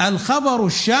 الخبر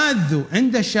الشاذ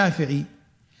عند الشافعي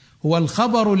هو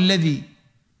الخبر الذي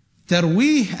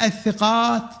ترويه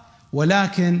الثقات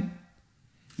ولكن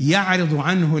يعرض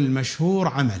عنه المشهور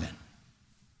عملا.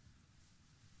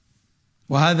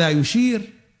 وهذا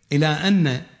يشير إلى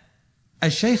أن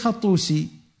الشيخ الطوسي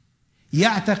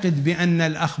يعتقد بأن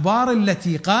الأخبار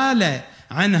التي قال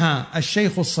عنها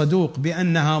الشيخ الصدوق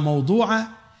بأنها موضوعة،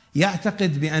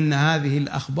 يعتقد بأن هذه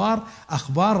الأخبار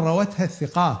أخبار روتها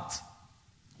الثقات،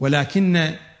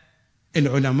 ولكن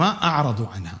العلماء أعرضوا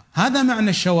عنها. هذا معنى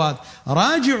الشواذ.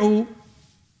 راجعوا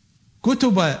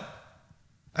كتب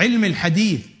علم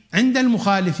الحديث عند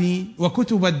المخالفين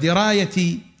وكتب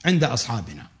الدراية عند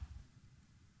أصحابنا،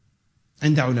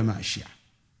 عند علماء الشيعة.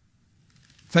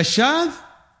 فالشاذ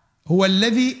هو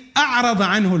الذي أعرض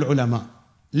عنه العلماء،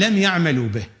 لم يعملوا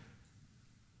به.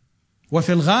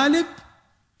 وفي الغالب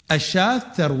الشاذ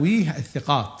ترويه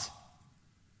الثقات،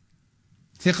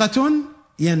 ثقة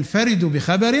ينفرد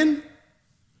بخبر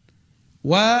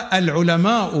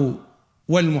والعلماء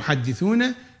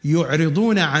والمحدثون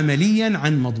يعرضون عمليا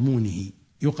عن مضمونه،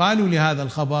 يقال لهذا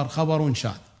الخبر خبر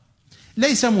شاذ.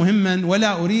 ليس مهما،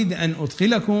 ولا أريد أن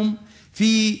أدخلكم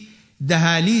في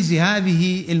دهاليز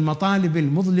هذه المطالب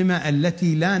المظلمة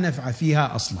التي لا نفع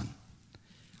فيها أصلا،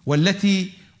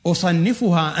 والتي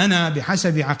أصنفها أنا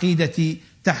بحسب عقيدتي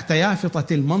تحت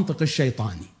يافطة المنطق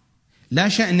الشيطاني. لا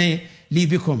شأن لي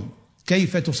بكم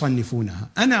كيف تصنفونها،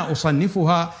 أنا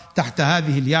أصنفها تحت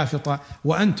هذه اليافطة،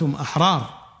 وأنتم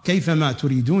أحرار كيفما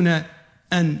تريدون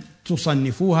أن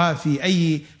تصنفوها في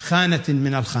أي خانة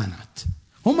من الخانات.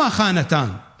 هما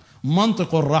خانتان: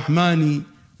 منطق رحماني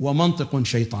ومنطق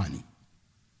شيطاني.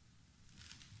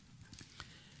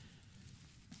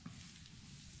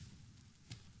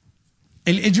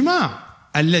 الإجماع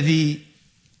الذي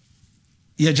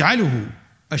يجعله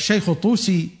الشيخ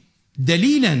الطوسي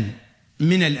دليلا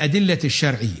من الأدلة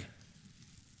الشرعية،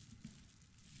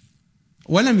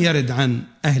 ولم يرد عن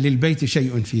أهل البيت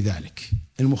شيء في ذلك،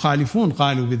 المخالفون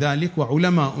قالوا بذلك،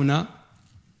 وعلماؤنا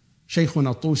شيخنا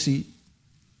الطوسي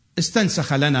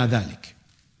استنسخ لنا ذلك.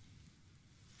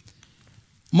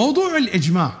 موضوع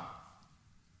الإجماع،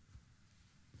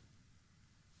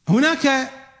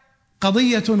 هناك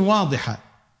قضية واضحة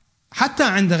حتى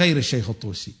عند غير الشيخ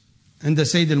الطوسي، عند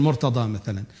سيد المرتضى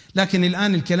مثلا، لكن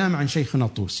الآن الكلام عن شيخنا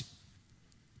الطوسي.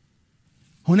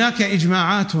 هناك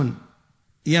إجماعات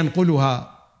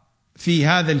ينقلها في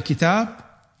هذا الكتاب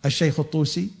الشيخ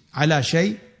الطوسي على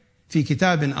شيء، في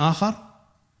كتاب آخر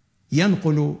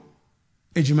ينقل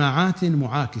إجماعات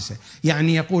معاكسة،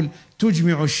 يعني يقول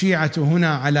تجمع الشيعة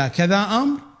هنا على كذا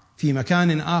أمر، في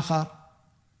مكان آخر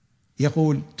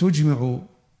يقول تجمع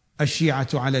الشيعة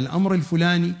على الأمر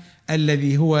الفلاني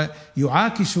الذي هو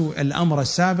يعاكس الأمر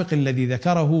السابق الذي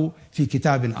ذكره في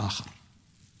كتاب آخر.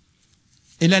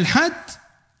 إلى الحد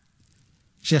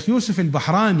شيخ يوسف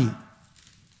البحراني،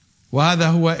 وهذا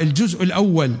هو الجزء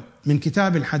الأول من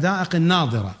كتاب الحدائق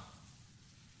الناظرة،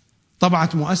 طبعة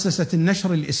مؤسسة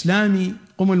النشر الإسلامي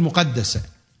قم المقدسة،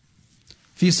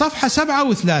 في صفحة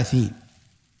 37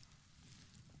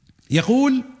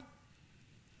 يقول: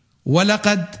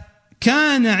 ولقد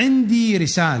كان عندي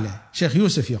رسالة. شيخ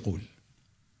يوسف يقول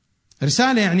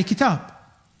رسالة يعني كتاب.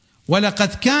 ولقد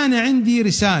كان عندي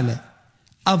رسالة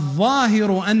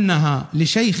الظاهر أنها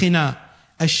لشيخنا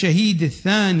الشهيد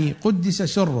الثاني قدس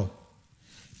سره،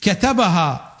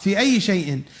 كتبها في أي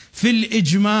شيء؟ في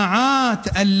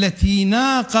الإجماعات التي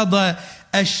ناقض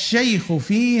الشيخ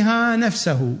فيها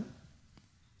نفسه.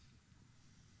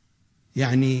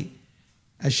 يعني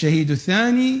الشهيد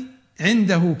الثاني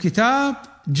عنده كتاب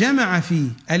جمع فيه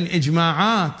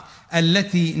الإجماعات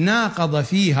التي ناقض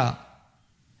فيها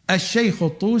الشيخ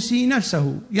الطوسي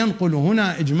نفسه، ينقل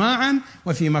هنا إجماعا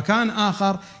وفي مكان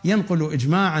آخر ينقل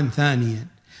إجماعا ثانيا.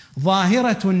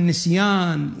 ظاهرة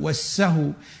النسيان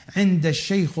والسهو عند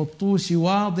الشيخ الطوسي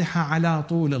واضحة على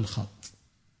طول الخط.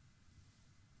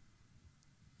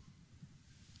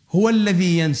 هو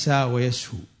الذي ينسى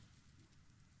ويسهو،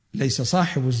 ليس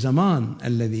صاحب الزمان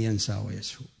الذي ينسى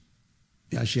ويسهو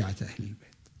يا شيعة أهل البيت.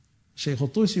 الشيخ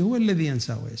الطوسي هو الذي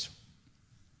ينسى ويسهو،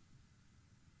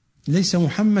 ليس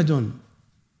محمد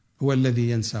هو الذي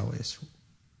ينسى ويسهو،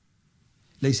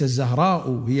 ليس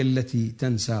الزهراء هي التي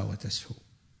تنسى وتسهو،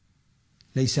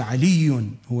 ليس علي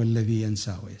هو الذي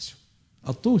ينسى ويسهو،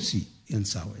 الطوسي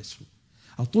ينسى ويسهو،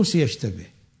 الطوسي يشتبه،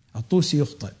 الطوسي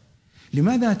يخطئ.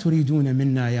 لماذا تريدون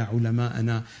منا يا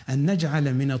علماءنا أن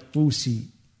نجعل من الطوسي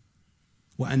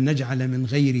وأن نجعل من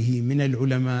غيره من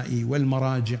العلماء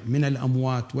والمراجع من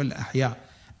الأموات والأحياء،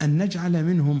 أن نجعل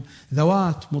منهم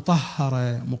ذوات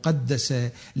مطهرة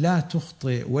مقدسة لا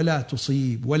تخطئ ولا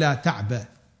تصيب ولا تعبأ؟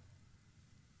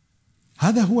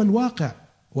 هذا هو الواقع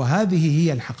وهذه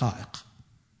هي الحقائق.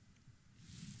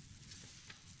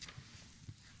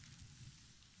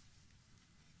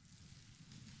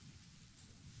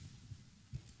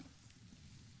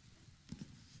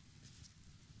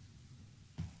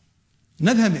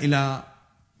 نذهب إلى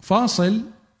فاصل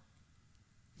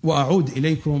وأعود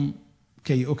إليكم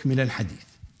كي أكمل الحديث.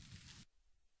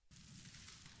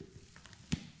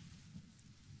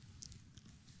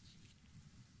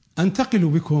 أنتقل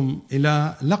بكم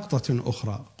إلى لقطة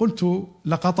أخرى. قلت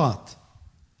لقطات،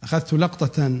 أخذت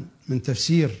لقطة من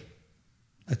تفسير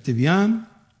التبيان،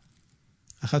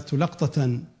 أخذت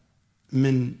لقطة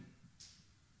من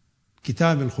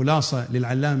كتاب الخلاصة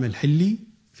للعلامة الحلي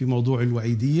في موضوع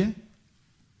الوعيدية،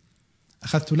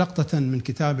 أخذت لقطة من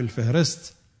كتاب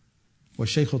الفهرست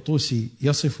والشيخ الطوسي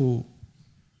يصف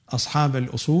أصحاب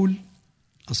الأصول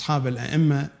أصحاب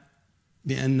الأئمة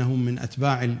بأنهم من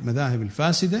أتباع المذاهب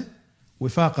الفاسدة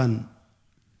وفاقا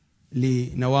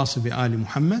لنواصب آل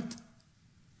محمد.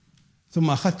 ثم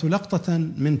أخذت لقطة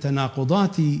من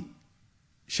تناقضات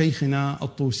شيخنا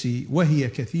الطوسي وهي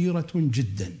كثيرة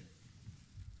جدا،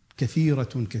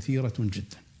 كثيرة كثيرة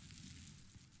جدا.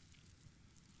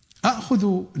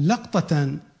 أخذ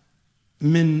لقطة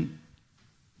من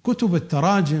كتب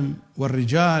التراجم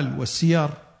والرجال والسير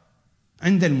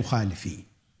عند المخالفين،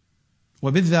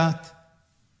 وبالذات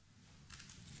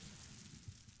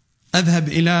أذهب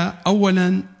إلى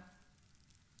أولا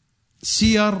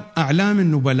سير أعلام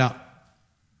النبلاء،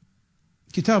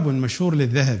 كتاب مشهور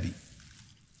للذهبي.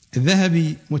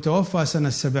 الذهبي متوفى سنة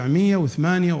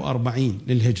 748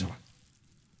 للهجرة.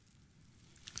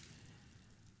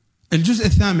 الجزء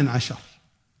 18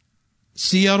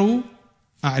 سير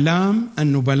أعلام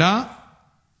النبلاء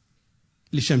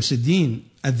لشمس الدين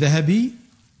الذهبي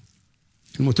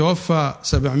المتوفى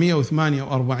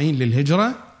 748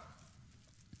 للهجرة.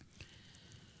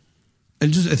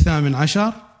 الجزء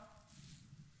 18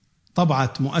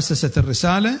 طبعة مؤسسة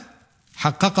الرسالة،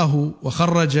 حققه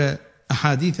وخرج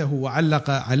أحاديثه وعلق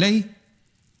عليه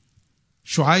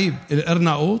شعيب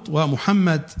الأرناؤوط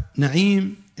ومحمد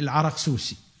نعيم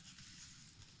العرقسوسي.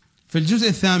 في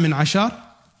الجزء 18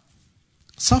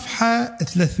 صفحة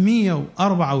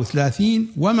 334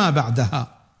 وما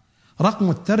بعدها، رقم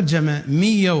الترجمة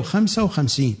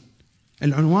 155،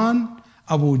 العنوان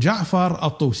أبو جعفر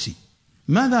الطوسي.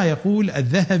 ماذا يقول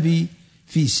الذهبي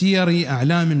في سير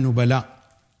أعلام النبلاء؟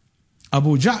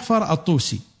 أبو جعفر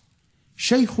الطوسي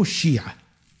شيخ الشيعة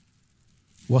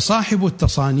وصاحب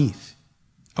التصانيف،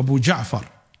 أبو جعفر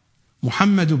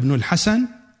محمد بن الحسن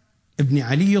بن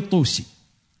علي الطوسي،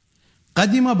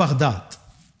 قدم بغداد.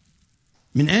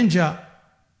 من أين جاء؟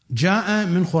 جاء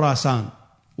من خراسان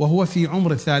وهو في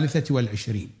عمر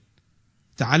 23،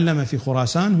 تعلم في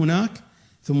خراسان هناك،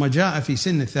 ثم جاء في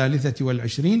سن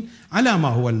 23 على ما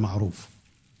هو المعروف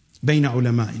بين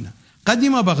علمائنا.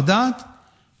 قدم بغداد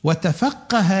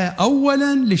وتفقه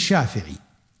أولا للشافعي،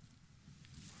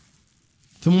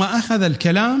 ثم أخذ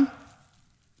الكلام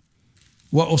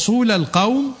وأصول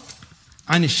القوم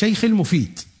عن الشيخ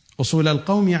المفيد. أصول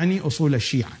القوم يعني أصول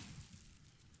الشيعة.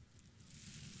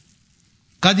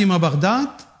 قدم بغداد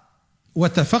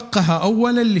وتفقه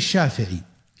أولا للشافعي.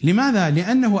 لماذا؟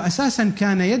 لأنه أساسا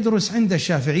كان يدرس عند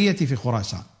الشافعية في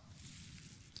خراسان.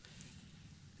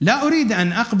 لا أريد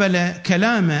أن أقبل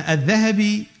كلام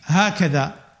الذهبي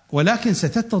هكذا، ولكن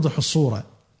ستتضح الصورة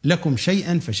لكم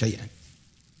شيئا فشيئا.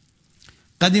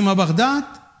 قدم بغداد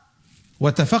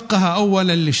وتفقه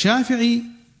أولا للشافعي،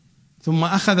 ثم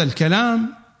أخذ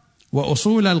الكلام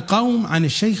وأصول القوم عن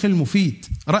الشيخ المفيد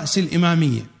رأس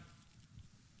الإمامية،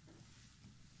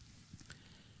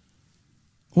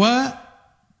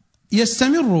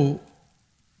 ويستمر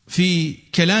في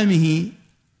كلامه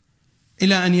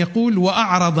إلى أن يقول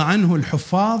وأعرض عنه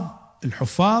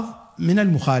الحفاظ من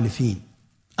المخالفين.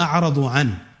 أعرضوا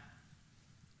عنه،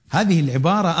 هذه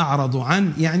العبارة أعرضوا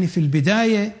عنه يعني في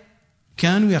البداية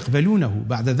كانوا يقبلونه،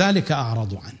 بعد ذلك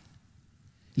أعرضوا عنه.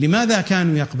 لماذا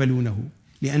كانوا يقبلونه؟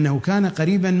 لأنه كان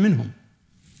قريبا منهم.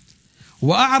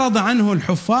 وأعرض عنه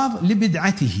الحفاظ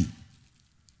لبدعته،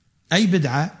 أي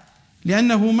بدعة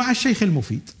لأنه مع الشيخ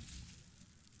المفيد.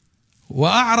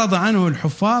 وأعرض عنه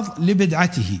الحفاظ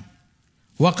لبدعته،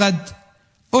 وقد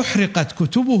أحرقت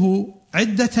كتبه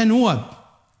عدة نوب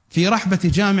في رحبة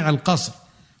جامع القصر،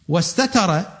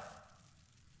 واستتر،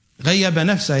 غيب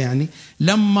نفسه يعني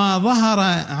لما ظهر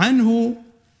عنه،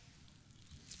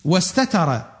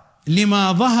 واستتر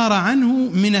لما ظهر عنه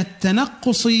من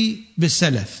التنقص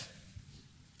بالسلف.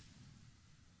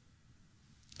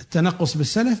 التنقص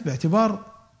بالسلف باعتبار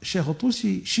الشيخ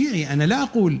الطوسي شيعي، أنا لا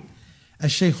أقول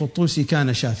الشيخ الطوسي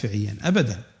كان شافعيا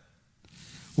أبدا.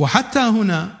 وحتى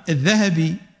هنا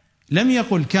الذهبي لم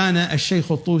يقل كان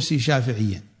الشيخ الطوسي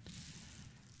شافعيا،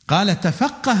 قال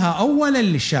تفقه أولا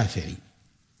للشافعي.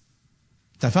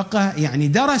 تفقه يعني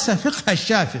درس فقه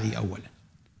الشافعي أولا.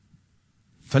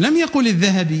 فلم يقل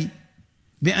الذهبي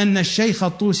بأن الشيخ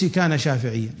الطوسي كان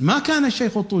شافعيا، ما كان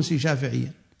الشيخ الطوسي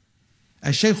شافعيا.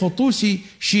 الشيخ الطوسي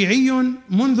شيعي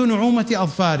منذ نعومة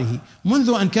أظفاره، منذ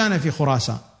أن كان في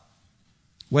خراسان،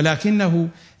 ولكنه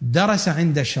درس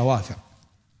عند الشوافع.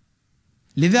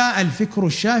 لذا الفكر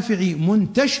الشافعي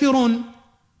منتشر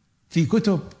في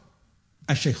كتب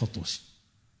الشيخ الطوسي.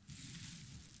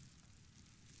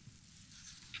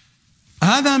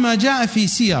 هذا ما جاء في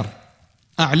سير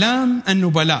أعلام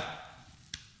النبلاء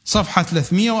صفحة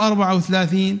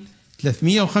 334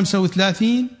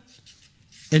 335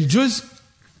 الجزء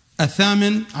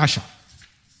 18.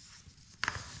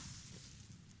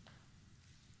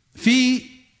 في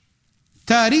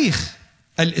تاريخ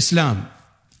الإسلام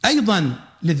أيضا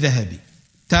للذهبي،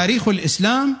 تاريخ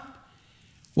الإسلام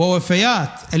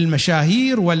ووفيات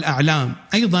المشاهير والأعلام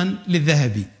أيضا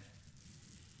للذهبي،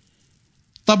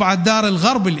 طبع دار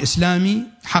الغرب الإسلامي،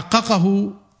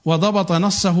 حققه وضبط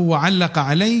نصه وعلق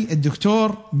عليه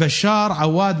الدكتور بشار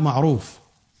عواد معروف،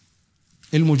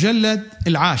 المجلد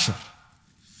 10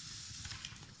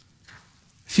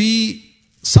 في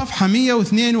صفحة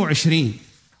 122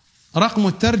 رقم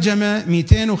الترجمة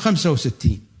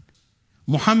 265.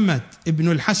 محمد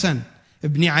ابن الحسن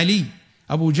ابن علي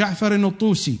أبو جعفر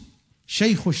الطوسي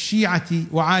شيخ الشيعة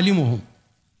وعالمهم،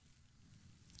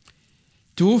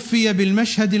 توفي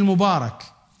بالمشهد المبارك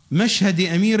مشهد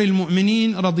أمير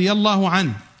المؤمنين رضي الله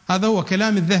عنه، هذا هو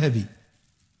كلام الذهبي،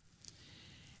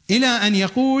 إلى أن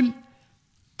يقول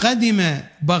قدم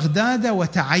بغداد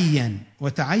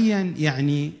وتعين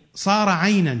يعني صار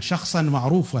عينا شخصا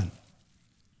معروفا،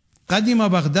 قدم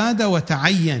بغداد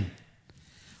وتعين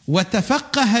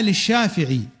وتفقه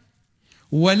للشافعي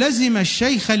ولزم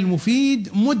الشيخ المفيد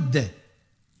مدة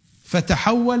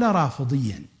فتحول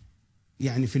رافضيا.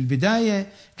 يعني في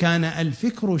البداية كان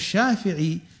الفكر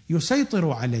الشافعي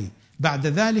يسيطر عليه، بعد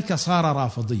ذلك صار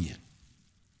رافضيا.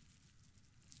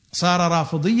 صار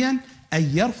رافضيا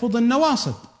أي يرفض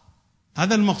النواصب،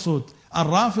 هذا المقصود،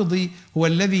 الرافضي هو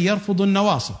الذي يرفض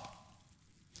النواصب.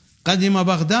 قدم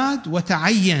بغداد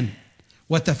وتعين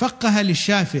وتفقه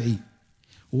للشافعي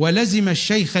ولزم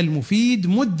الشيخ المفيد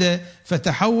مدة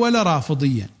فتحول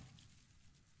رافضيا.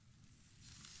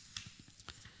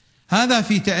 هذا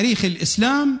في تاريخ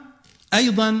الإسلام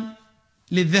أيضا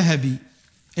للذهبي،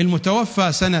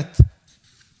 المتوفى سنة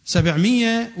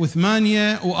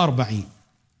 748.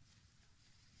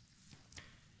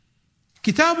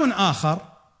 كتاب آخر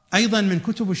أيضا من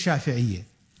كتب الشافعية،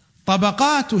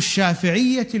 طبقات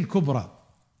الشافعية الكبرى،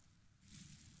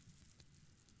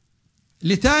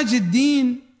 لتاج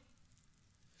الدين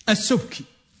السبكي،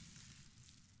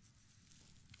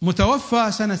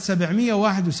 متوفى سنة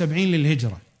 771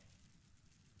 للهجرة.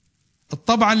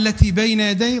 الطبعة التي بين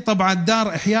يدي طبعة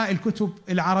دار إحياء الكتب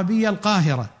العربية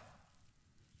القاهرة،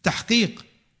 تحقيق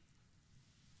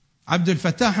عبد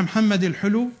الفتاح محمد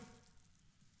الحلو،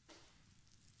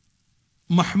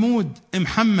 محمود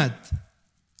محمد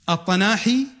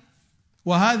الطناحي،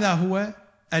 وهذا هو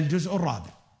الجزء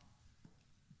الرابع.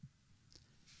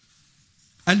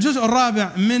 الجزء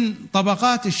الرابع من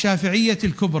طبقات الشافعية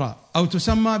الكبرى، أو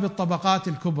تسمى بالطبقات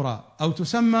الكبرى، أو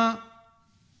تسمى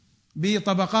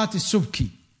بطبقات السبكي،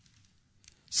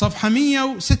 صفحة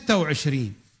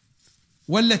 126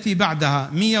 والتي بعدها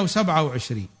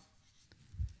 127،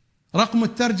 رقم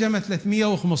الترجمة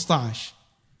 315.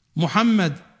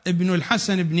 محمد ابن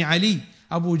الحسن بن علي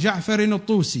أبو جعفر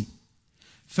الطوسي،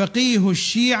 فقيه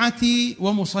الشيعة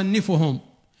ومصنفهم،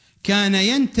 كان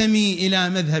ينتمي إلى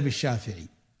مذهب الشافعي،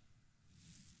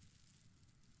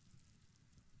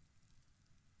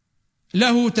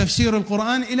 له تفسير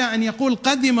القرآن، إلى أن يقول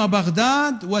قدم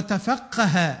بغداد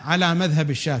وتفقه على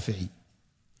مذهب الشافعي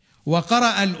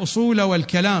وقرأ الأصول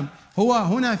والكلام. هو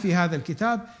هنا في هذا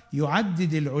الكتاب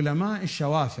يعدد العلماء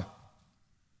الشوافع،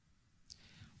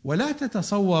 ولا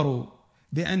تتصوروا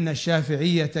بأن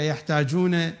الشافعية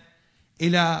يحتاجون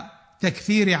إلى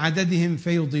تكثير عددهم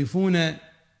فيضيفون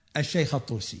الشيخ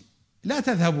الطوسي، لا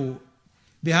تذهبوا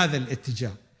بهذا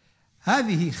الاتجاه،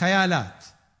 هذه خيالات،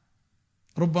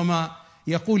 ربما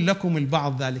يقول لكم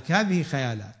البعض ذلك، هذه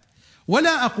خيالات.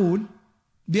 ولا أقول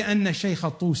بأن الشيخ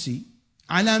الطوسي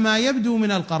على ما يبدو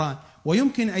من القرائن،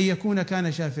 ويمكن أن يكون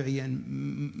كان شافعيا،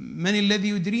 من الذي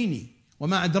يدريني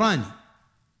وما أدراني،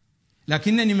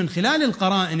 لكنني من خلال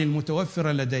القرائن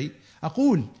المتوفرة لدي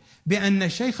أقول بأن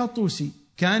الشيخ الطوسي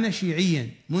كان شيعيا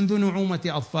منذ نعومة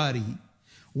أظفاره،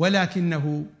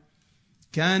 ولكنه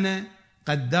كان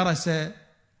قد درس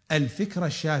الفكر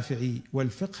الشافعي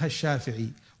والفقه الشافعي،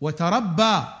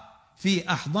 وتربى في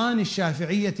أحضان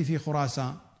الشافعية في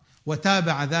خراسان،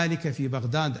 وتابع ذلك في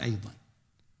بغداد أيضا.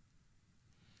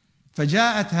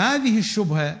 فجاءت هذه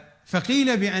الشبهة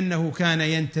فقيل بأنه كان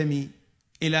ينتمي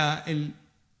إلى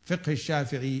الفقه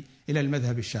الشافعي، إلى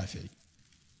المذهب الشافعي.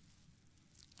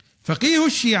 فقيه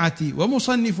الشيعة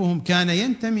ومصنفهم كان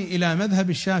ينتمي إلى مذهب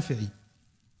الشافعي،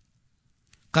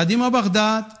 قدم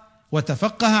بغداد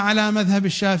وتفقه على مذهب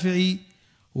الشافعي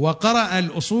وقرأ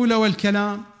الأصول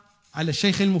والكلام على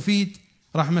الشيخ المفيد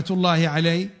رحمة الله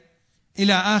عليه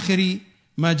إلى آخر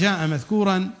ما جاء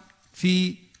مذكورا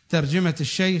في ترجمة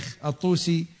الشيخ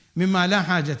الطوسي مما لا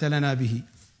حاجة لنا به،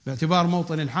 باعتبار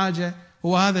موطن الحاجة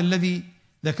هو هذا الذي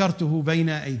ذكرته بين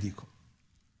أيديكم.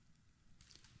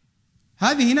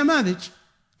 هذه نماذج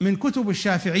من كتب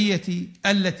الشافعية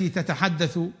التي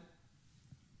تتحدث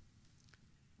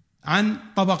عن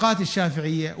طبقات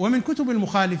الشافعية ومن كتب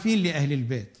المخالفين لأهل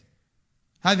البيت.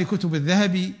 هذه كتب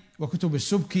الذهبي وكتب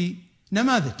السبكي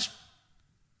نماذج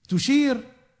تشير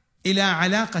إلى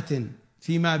علاقة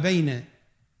فيما بين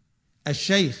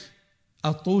الشيخ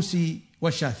الطوسي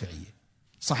والشافعية.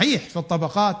 صحيح في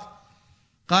الطبقات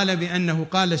قال بأنه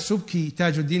قال السبكي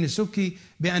تاج الدين السبكي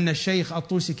بأن الشيخ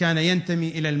الطوسي كان ينتمي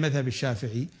إلى المذهب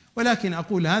الشافعي، ولكن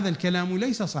أقول هذا الكلام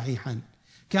ليس صحيحا.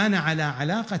 كان على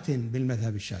علاقة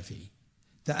بالمذهب الشافعي،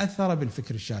 تأثر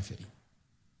بالفكر الشافعي،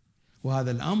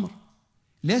 وهذا الأمر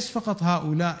ليس فقط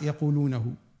هؤلاء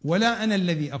يقولونه ولا أنا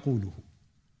الذي أقوله.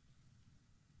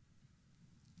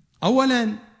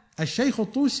 أولا الشيخ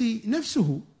الطوسي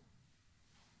نفسه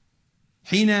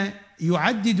حين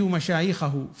يعدد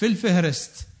مشايخه في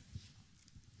الفهرست،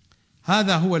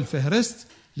 هذا هو الفهرست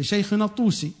لشيخنا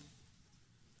الطوسي،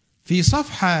 في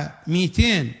صفحة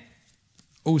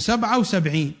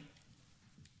 277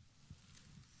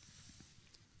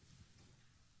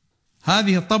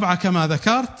 هذه الطبعة كما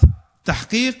ذكرت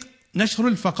تحقيق نشر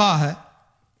الفقاهة،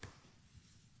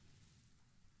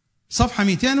 صفحة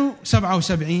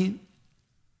 277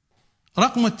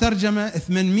 رقم الترجمة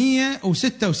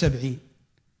 876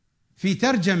 في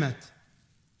ترجمة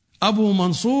أبو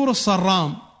منصور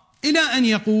الصرام، إلى أن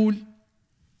يقول: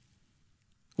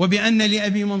 وبأن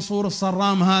لأبي منصور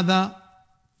الصرام هذا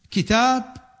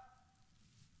كتاب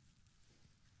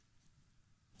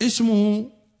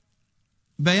اسمه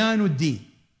بيان الدين.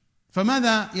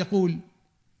 فماذا يقول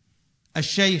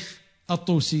الشيخ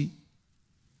الطوسي؟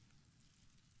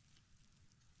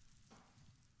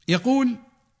 يقول: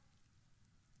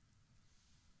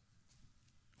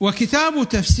 وكتاب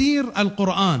تفسير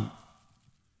القرآن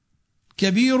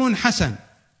كبير حسن،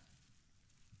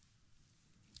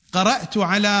 قرأت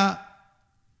على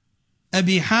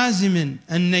أبي حازم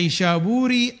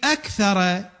النيشابوري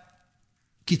أكثر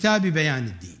كتاب بيان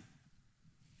الدين.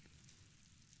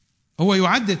 هو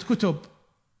يعدد كتب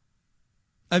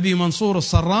أبي منصور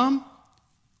الصرام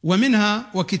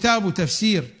ومنها وكتاب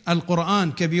تفسير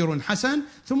القرآن كبير حسن،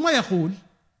 ثم يقول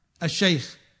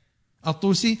الشيخ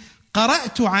الطوسي: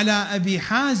 قرأت على أبي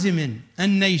حازم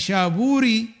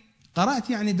النيشابوري، قرأت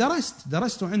يعني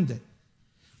درست عنده،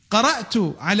 قرأت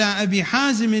على أبي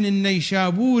حازم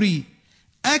النيشابوري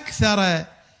أكثر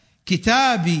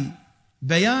كتاب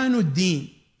بيان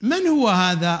الدين. من هو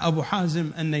هذا أبو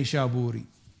حازم النيشابوري؟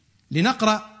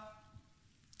 لنقرأ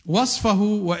وصفه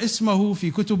واسمه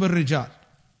في كتب الرجال.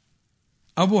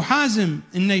 أبو حازم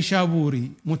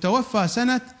النيشابوري متوفى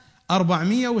سنة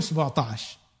 417،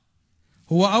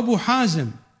 هو أبو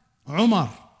حازم عمر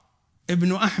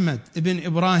ابن أحمد ابن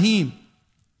إبراهيم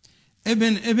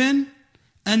ابن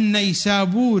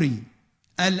النيسابوري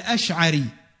الأشعري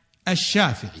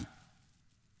الشافعي،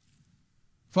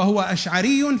 فهو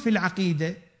أشعري في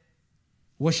العقيدة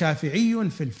وشافعي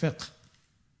في الفقه،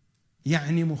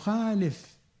 يعني مخالف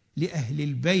لأهل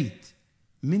البيت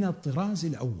من الطراز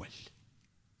الأول.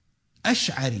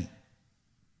 أشعري.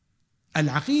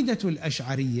 العقيدة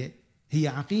الأشعرية هي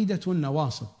عقيدة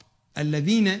النواصب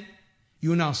الذين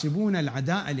يناصبون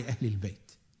العداء لأهل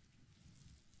البيت.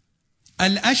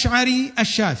 الأشعري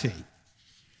الشافعي.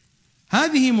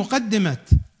 هذه مقدمة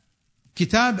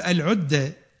كتاب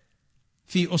العدة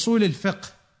في أصول الفقه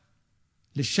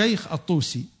للشيخ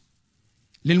الطوسي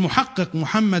للمحقق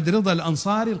محمد رضا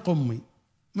الأنصاري القمي،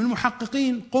 من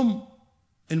محققين قم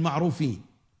المعروفين.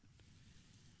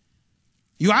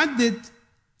 يعدد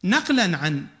نقلا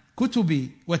عن كتب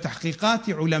وتحقيقات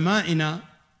علمائنا،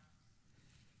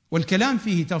 والكلام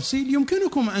فيه تفصيل،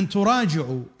 يمكنكم أن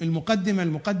تراجعوا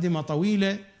المقدمة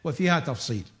طويلة وفيها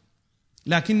تفصيل،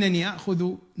 لكنني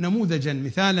أخذ نموذجا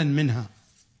مثالا منها.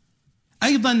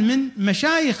 أيضا من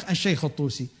مشايخ الشيخ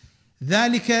الطوسي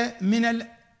ذلك من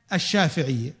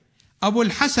الشافعية أبو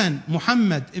الحسن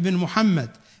محمد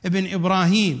ابن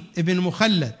إبراهيم ابن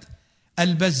مخلد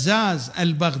البزاز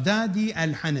البغدادي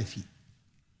الحنفي،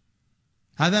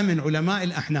 هذا من علماء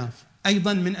الأحناف،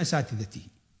 أيضا من أساتذته،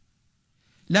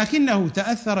 لكنه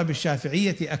تأثر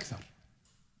بالشافعية أكثر.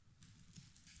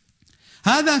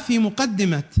 هذا في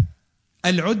مقدمة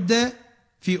العدة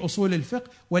في أصول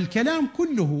الفقه، والكلام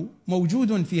كله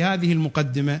موجود في هذه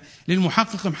المقدمة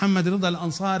للمحقق محمد رضا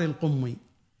الأنصاري القمي.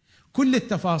 كل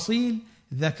التفاصيل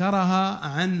ذكرها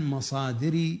عن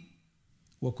مصادر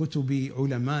وكتب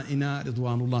علمائنا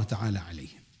رضوان الله تعالى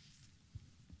عليهم.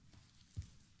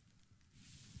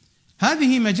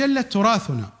 هذه مجلة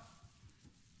تراثنا.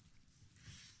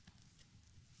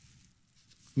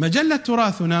 مجلة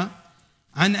تراثنا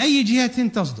عن أي جهة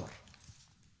تصدر؟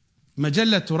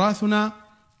 مجلة تراثنا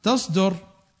تصدر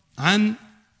عن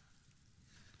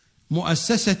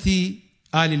مؤسسة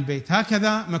آل البيت،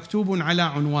 هكذا مكتوب على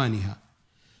عنوانها: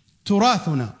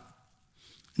 تراثنا،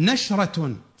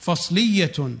 نشرة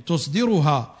فصلية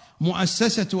تصدرها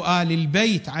مؤسسة آل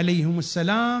البيت عليهم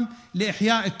السلام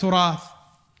لإحياء التراث.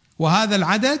 وهذا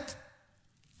العدد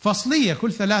فصلية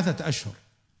كل 3 أشهر.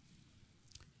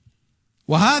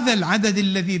 وهذا العدد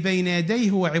الذي بين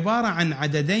يديه هو عبارة عن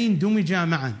عددين دمجا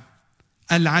معا،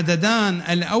 العددان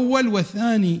الأول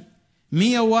والثاني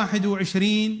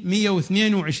 121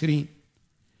 122.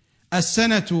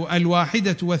 السنة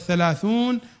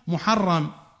 31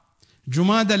 محرم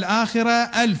جمادى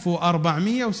الآخرة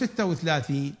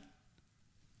 1436،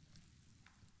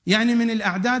 يعني من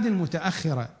الأعداد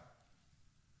المتأخرة.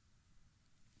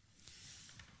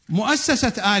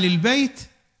 مؤسسة آل البيت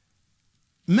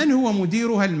من هو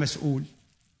مديرها المسؤول؟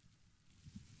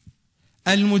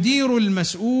 المدير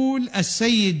المسؤول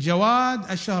السيد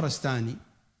جواد الشهرستاني،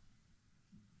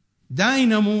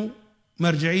 داينمو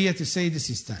مرجعية السيد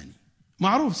السيستاني.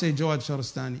 معروف سيد جواد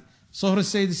الشهرستاني، صهر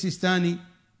السيد السيستاني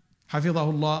حفظه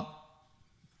الله،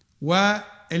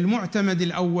 والمعتمد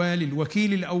الأول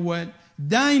الوكيل الأول،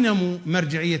 داينمو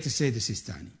مرجعية السيد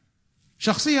السيستاني،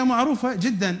 شخصية معروفة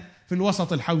جدا في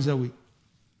الوسط الحوزوي.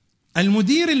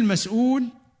 المدير المسؤول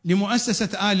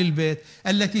لمؤسسة آل البيت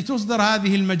التي تصدر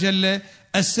هذه المجلة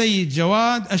السيد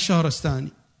جواد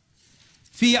الشهرستاني.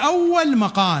 في أول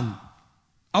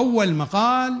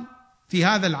مقال في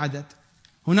هذا العدد،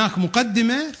 هناك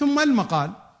مقدمة ثم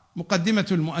المقال، مقدمة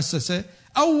المؤسسة.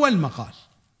 أول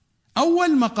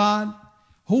مقال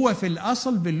هو في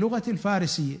الأصل باللغة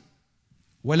الفارسية،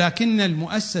 ولكن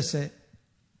المؤسسة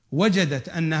وجدت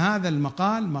أن هذا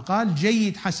المقال مقال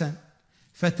جيد حسن،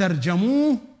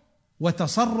 فترجموه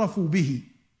وتصرفوا به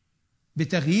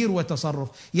بتغيير وتصرف،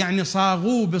 يعني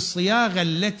صاغوه بالصياغة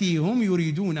التي هم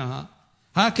يريدونها.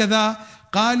 هكذا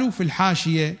قالوا في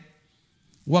الحاشية: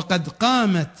 وقد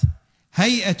قامت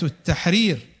هيئة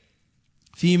التحرير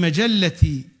في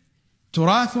مجلة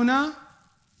تراثنا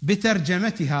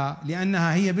بترجمتها،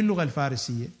 لأنها هي باللغة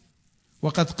الفارسية.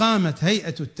 وقد قامت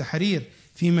هيئة التحرير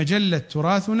في مجلة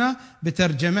تراثنا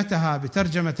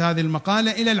بترجمة هذه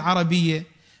المقالة إلى العربية،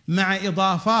 مع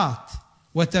إضافات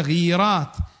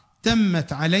وتغييرات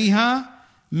تمت عليها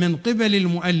من قبل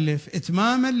المؤلف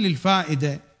إتماما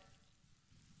للفائدة.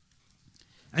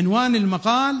 عنوان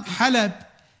المقال: حلب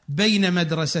بين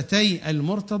مدرستي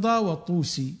المرتضى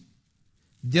والطوسي،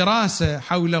 دراسة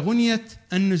حول غنية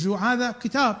النزوع. هذا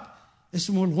كتاب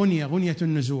اسمه الغنية، غنية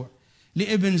النزوع،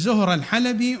 لابن زهرة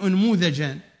الحلبي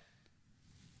أنموذجا.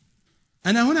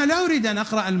 أنا هنا لا أريد أن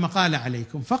أقرأ المقالة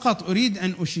عليكم، فقط أريد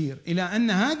أن أشير إلى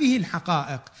أن هذه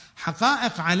الحقائق،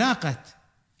 حقائق علاقة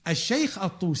الشيخ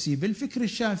الطوسي بالفكر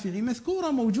الشافعي،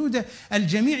 مذكورة موجودة،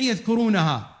 الجميع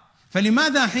يذكرونها،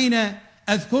 فلماذا حين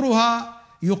أذكرها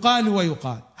يقال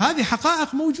ويقال؟ هذه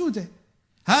حقائق موجودة.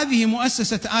 هذه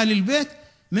مؤسسة آل البيت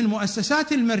من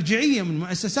مؤسسات المرجعية، من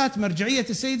مؤسسات مرجعية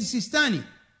السيد السيستاني،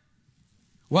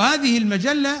 وهذه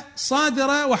المجلة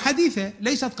صادرة وحديثة،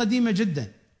 ليست قديمة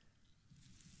جدا.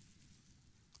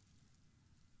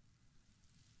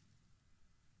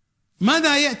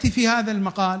 ماذا يأتي في هذا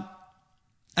المقال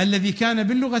الذي كان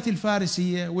باللغة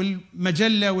الفارسية،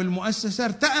 والمجلة والمؤسسة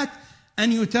ارتأت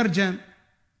أن يترجم؟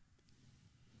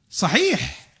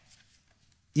 صحيح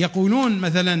يقولون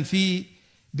مثلا في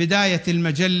بداية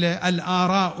المجلة: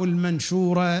 الآراء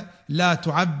المنشورة لا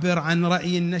تعبر عن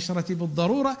رأي النشرة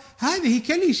بالضرورة. هذه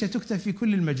كليشة تكتب في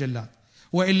كل المجلات،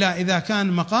 وإلا إذا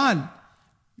كان مقال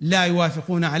لا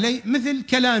يوافقون عليه مثل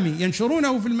كلامي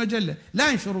ينشرونه في المجلة، لا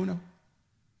ينشرونه.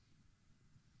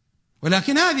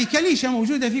 ولكن هذه كليشة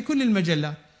موجودة في كل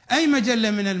المجلات. أي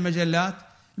مجلة من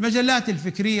المجلات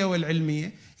الفكرية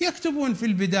والعلمية، يكتبون في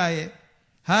البداية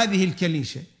هذه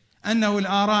الكليشة، أنه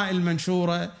الآراء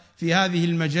المنشورة في هذه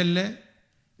المجلة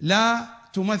لا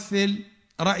تمثل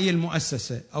رأي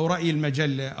المؤسسة أو رأي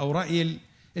المجلة أو رأي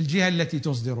الجهة التي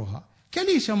تصدرها.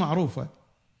 كليشة معروفة،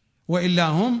 وإلا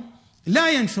هم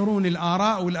لا ينشرون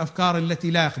الآراء والأفكار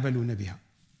التي لا يقبلون بها،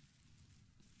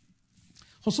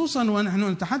 خصوصا ونحن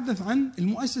نتحدث عن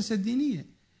المؤسسة الدينية.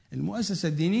 المؤسسة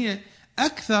الدينية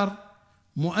أكثر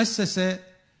مؤسسة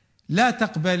لا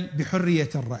تقبل بحرية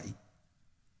الرأي.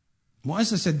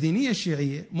 مؤسسة الدينية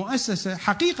الشيعية مؤسسة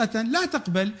حقيقة لا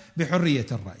تقبل بحرية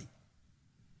الرأي،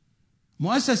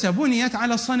 مؤسسة بنيت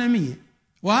على الصنمية،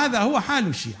 وهذا هو حال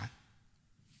الشيعة.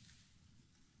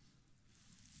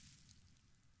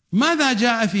 ماذا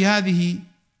جاء في هذه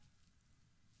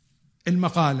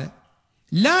المقالة؟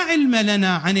 لا علم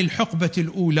لنا عن الحقبة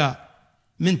الأولى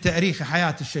من تاريخ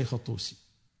حياة الشيخ الطوسي.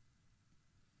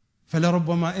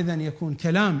 فلربما إذن يكون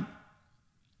كلام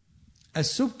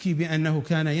السبكي بأنه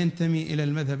كان ينتمي إلى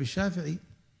المذهب الشافعي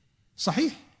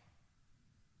صحيح،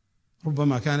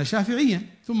 ربما كان شافعيا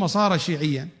ثم صار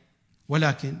شيعيا،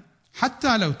 ولكن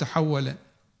حتى لو تحول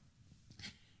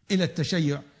إلى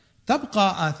التشيع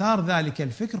تبقى آثار ذلك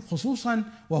الفكر، خصوصا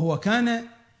وهو كان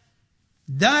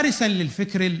دارسا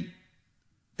للفكر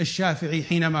الشافعي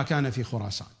حينما كان في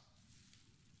خراسان.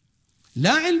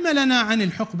 لا علم لنا عن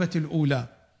الحقبة الأولى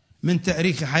من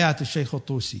تاريخ حياة الشيخ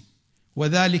الطوسي،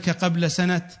 وذلك قبل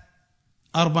سنة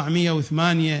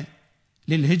 408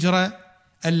 للهجرة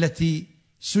التي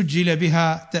سجل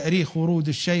بها تاريخ ورود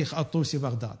الشيخ الطوسي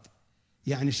بغداد.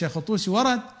 يعني الشيخ الطوسي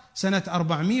ورد سنة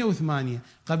 408،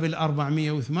 قبل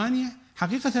 408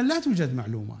 حقيقة لا توجد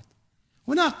معلومات،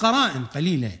 هناك قرائن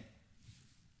قليلة.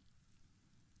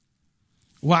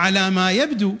 وعلى ما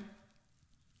يبدو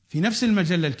في نفس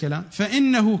المجلة الكلام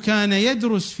فإنه كان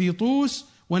يدرس في طوس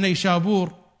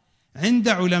ونيشابور عند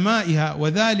علمائها،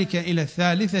 وذلك إلى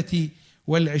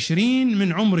 23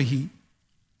 من عمره.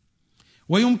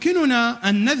 ويمكننا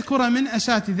أن نذكر من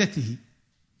أساتذته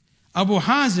أبو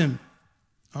حازم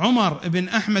عمر بن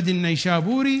أحمد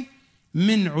النيشابوري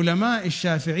من علماء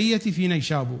الشافعية في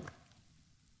نيشابور.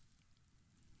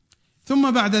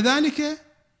 ثم بعد ذلك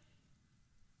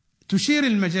تشير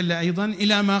المجلة أيضا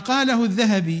إلى ما قاله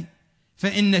الذهبي،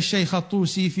 فإن الشيخ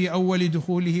الطوسي في أول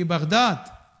دخوله بغداد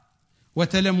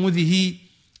وتلمذه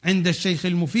عند الشيخ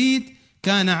المفيد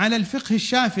كان على الفقه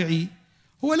الشافعي.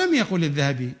 هو لم يقل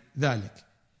الذهبي ذلك،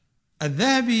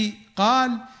 الذهبي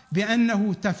قال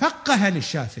بأنه تفقه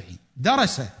للشافعي،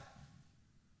 درسه.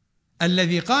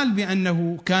 الذي قال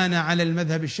بأنه كان على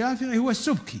المذهب الشافعي هو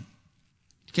السبكي.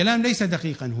 الكلام ليس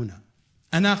دقيقا هنا،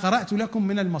 أنا قرأت لكم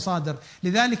من المصادر،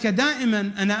 لذلك دائما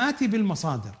أنا آتي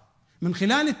بالمصادر من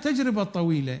خلال التجربة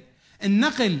الطويلة.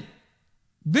 النقل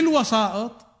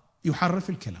بالوسائط يحرف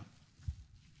الكلام.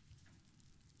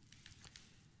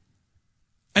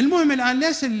 المهم الآن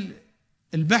ليس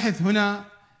البحث هنا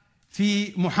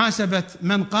في محاسبة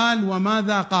من قال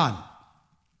وماذا قال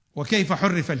وكيف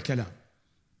حرف الكلام،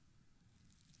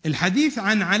 الحديث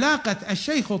عن علاقة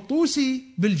الشيخ الطوسي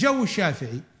بالجو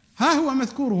الشافعي. ها هو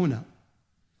مذكور هنا،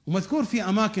 ومذكور في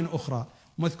أماكن أخرى،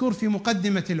 ومذكور في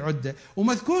مقدمة العدة،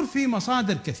 ومذكور في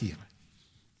مصادر كثيرة.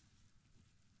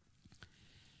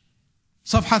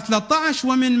 صفحة 13: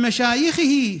 ومن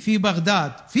مشايخه في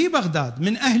بغداد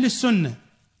من أهل السنة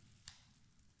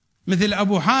مثل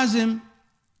أبو حازم،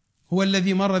 هو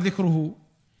الذي مر ذكره،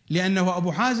 لأنه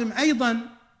أبو حازم أيضا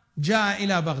جاء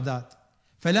إلى بغداد،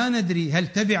 فلا ندري هل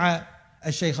تبع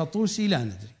الشيخ الطوسي، لا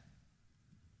ندري،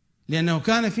 لأنه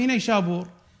كان في نيشابور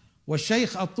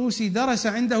والشيخ الطوسي درس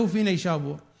عنده في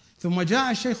نيشابور، ثم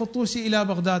جاء الشيخ الطوسي إلى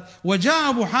بغداد، وجاء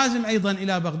أبو حازم أيضا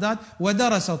إلى بغداد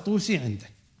ودرس الطوسي عنده.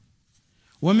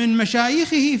 ومن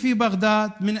مشايخه في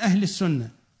بغداد من أهل السنة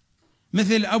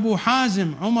مثل أبو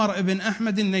حازم عمر بن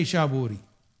أحمد النيشابوري،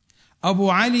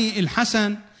 أبو علي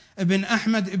الحسن بن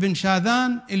أحمد بن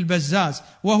شاذان البزاز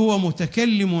وهو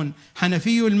متكلم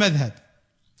حنفي المذهب،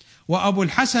 وأبو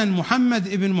الحسن محمد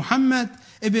بن محمد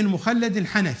بن مخلد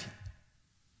الحنفي.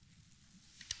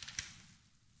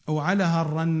 وعلى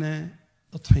هالرنة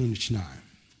اطحينك ناعم.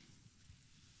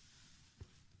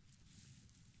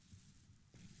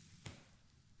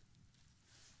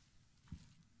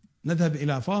 نذهب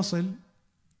إلى فاصل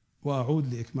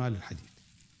وأعود لإكمال الحديث.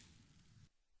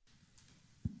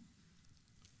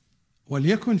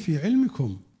 وليكن في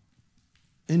علمكم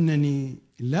إنني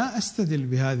لا أستدل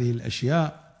بهذه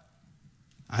الأشياء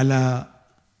على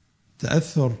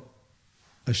تأثر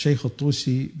الشيخ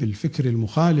الطوسي بالفكر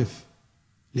المخالف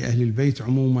لأهل البيت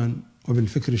عموما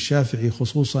وبالفكر الشافعي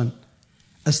خصوصا.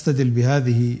 أستدل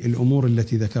بهذه الأمور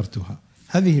التي ذكرتها،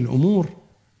 هذه الأمور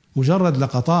مجرد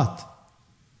لقطات،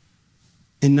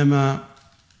 إنما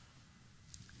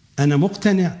أنا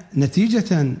مقتنع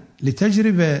نتيجة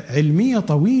لتجربة علمية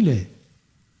طويلة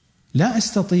لا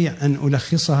أستطيع أن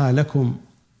ألخصها لكم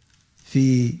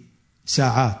في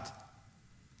ساعات.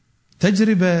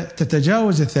 تجربة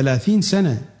تتجاوز 30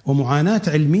 سنة ومعاناة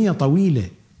علمية طويلة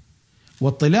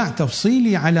واطلاع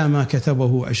تفصيلي على ما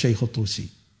كتبه الشيخ الطوسي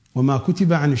وما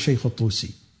كتب عن الشيخ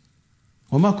الطوسي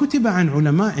وما كتب عن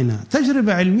علمائنا.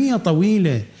 تجربة علمية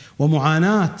طويلة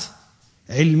ومعاناة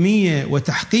علمية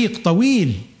وتحقيق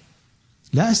طويل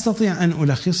لا أستطيع أن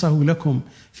ألخصه لكم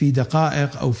في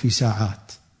دقائق أو في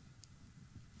ساعات،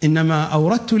 إنما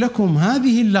أوردت لكم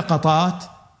هذه اللقطات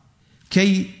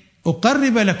كي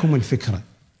أقرب لكم الفكرة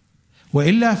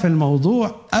وإلا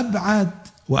فالموضوع أبعد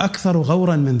وأكثر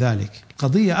غورا من ذلك،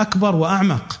 القضية أكبر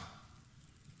وأعمق.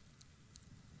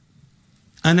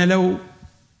 أنا لو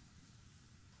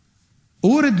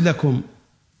أورد لكم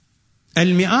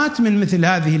المئات من مثل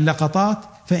هذه اللقطات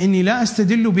فإني لا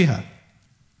أستدل بها،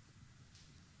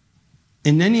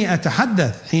 إنني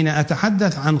أتحدث حين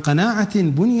أتحدث عن قناعة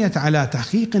بنيت على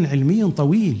تحقيق علمي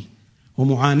طويل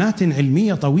ومعاناة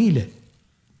علمية طويلة،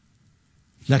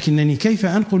 لكنني كيف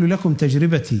أنقل لكم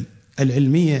تجربتي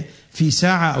العلمية في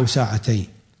ساعة أو ساعتين؟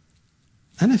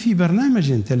 أنا في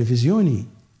برنامج تلفزيوني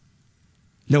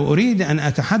لو أريد أن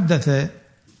أتحدث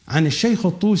عن الشيخ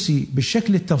الطوسي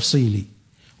بالشكل التفصيلي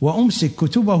وأمسك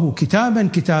كتبه كتابا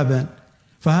كتابا،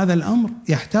 فهذا الأمر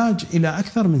يحتاج إلى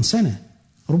أكثر من سنة،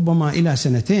 ربما إلى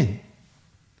سنتين.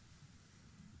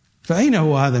 فأين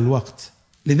هو هذا الوقت؟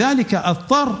 لذلك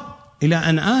أضطر إلى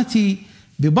أن آتي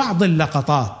ببعض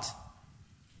اللقطات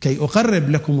كي أقرب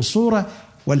لكم الصورة،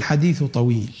 والحديث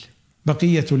طويل.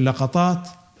 بقية اللقطات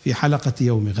في حلقة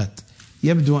يوم غد.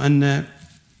 يبدو أن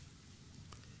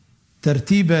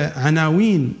ترتيب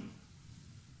عناوين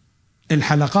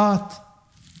الحلقات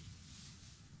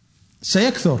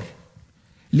سيكثر،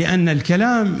 لأن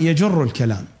الكلام يجر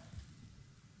الكلام.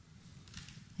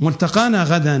 ملتقانا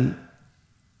غدا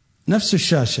نفس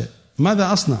الشاشة.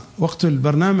 ماذا أصنع؟ وقت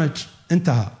البرنامج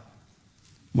انتهى.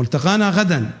 ملتقانا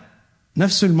غدا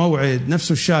نفس الموعد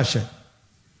نفس الشاشة.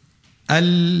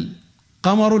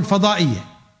 القمر الفضائية.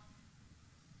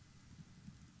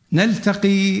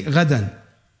 نلتقي غدا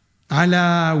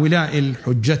على ولاء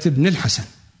الحجة بن الحسن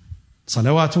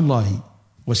صلوات الله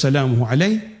وسلامه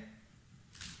عليه.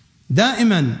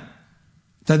 دائما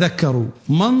تذكروا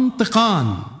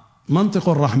منطقان، منطق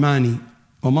رحماني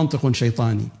ومنطق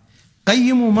شيطاني.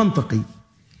 قيموا منطقي،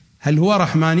 هل هو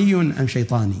رحماني أم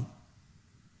شيطاني؟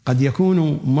 قد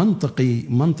يكون منطقي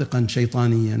منطقا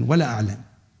شيطانيا ولا أعلم.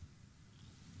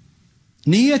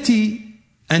 نيتي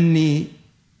أني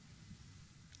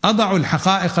أضع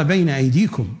الحقائق بين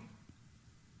أيديكم،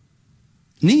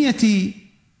 نيتي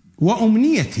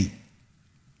وأمنيتي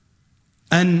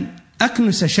أن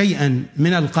أكنس شيئا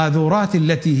من القاذورات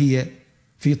التي هي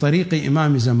في طريق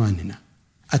إمام زماننا.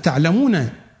 أتعلمون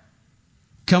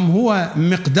كم هو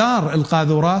مقدار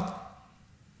القاذورات؟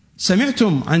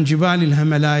 سمعتم عن جبال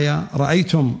الهيمالايا،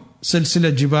 رأيتم سلسلة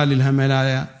جبال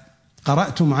الهيمالايا،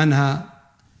 قرأتم عنها.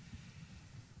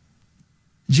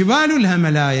 جبال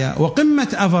الهيمالايا وقمة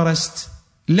أفرست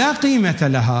لا قيمة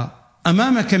لها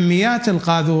أمام كميات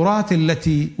القاذورات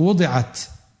التي وضعت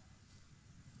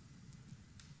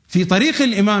في طريق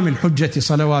الإمام الحجة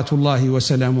صلوات الله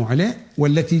وسلامه عليه،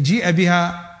 والتي جيء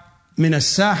بها من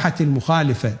الساحة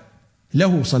المخالفة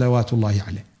له صلوات الله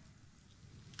عليه.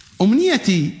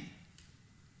 أمنيتي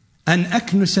أن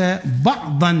أكنس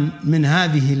بعضا من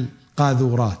هذه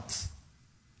القاذورات،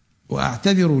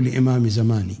 وأعتذر لإمام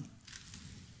زماني،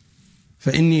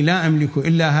 فإني لا أملك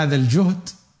إلا هذا الجهد،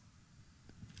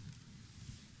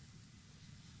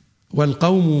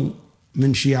 والقوم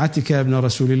من شيعتك يا ابن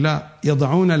رسول الله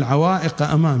يضعون العوائق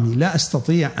أمامي، لا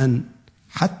أستطيع أن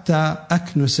حتى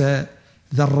أكنس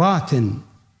ذرات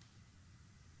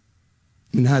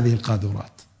من هذه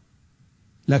القاذورات،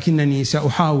 لكنني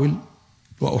سأحاول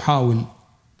وأحاول،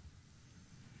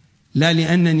 لا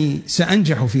لأنني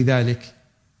سأنجح في ذلك،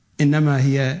 إنما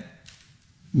هي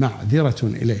معذرة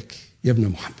إليك يا ابن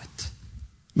محمد،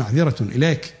 معذرة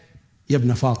إليك يا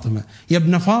ابن فاطمة. يا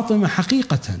ابن فاطمة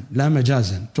حقيقة لا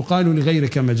مجازا، تقال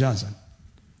لغيرك مجازا.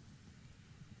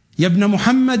 يا ابن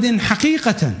محمد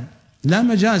حقيقة لا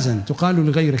مجازا، تقال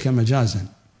لغيرك مجازا.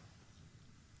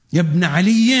 يا ابن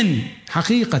علي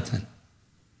حقيقة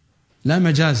لا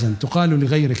مجازا، تقال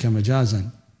لغيرك مجازا.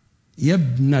 يا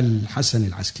ابن الحسن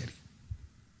العسكري،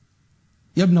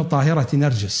 يا ابن طاهرة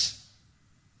نرجس،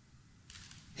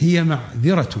 هي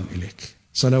معذرة إليك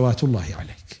صلوات الله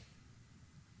عليك.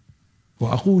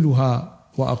 وأقولها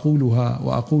وأقولها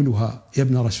وأقولها يا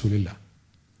ابن رسول الله.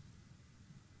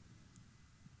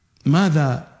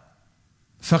 ماذا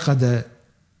فقد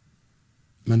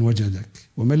من وجدك،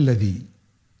 وما الذي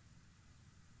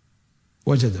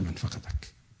وجد من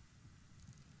فقدك؟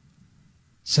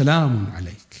 سلام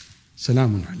عليك،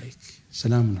 سلام عليك،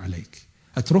 سلام عليك.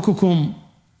 أترككم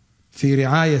في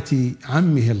رعاية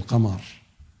عمه القمر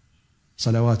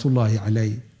صلوات الله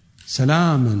عليه.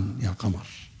 سلاما يا قمر.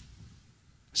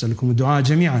 أسألكم الدعاء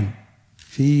جميعا،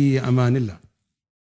 في أمان الله.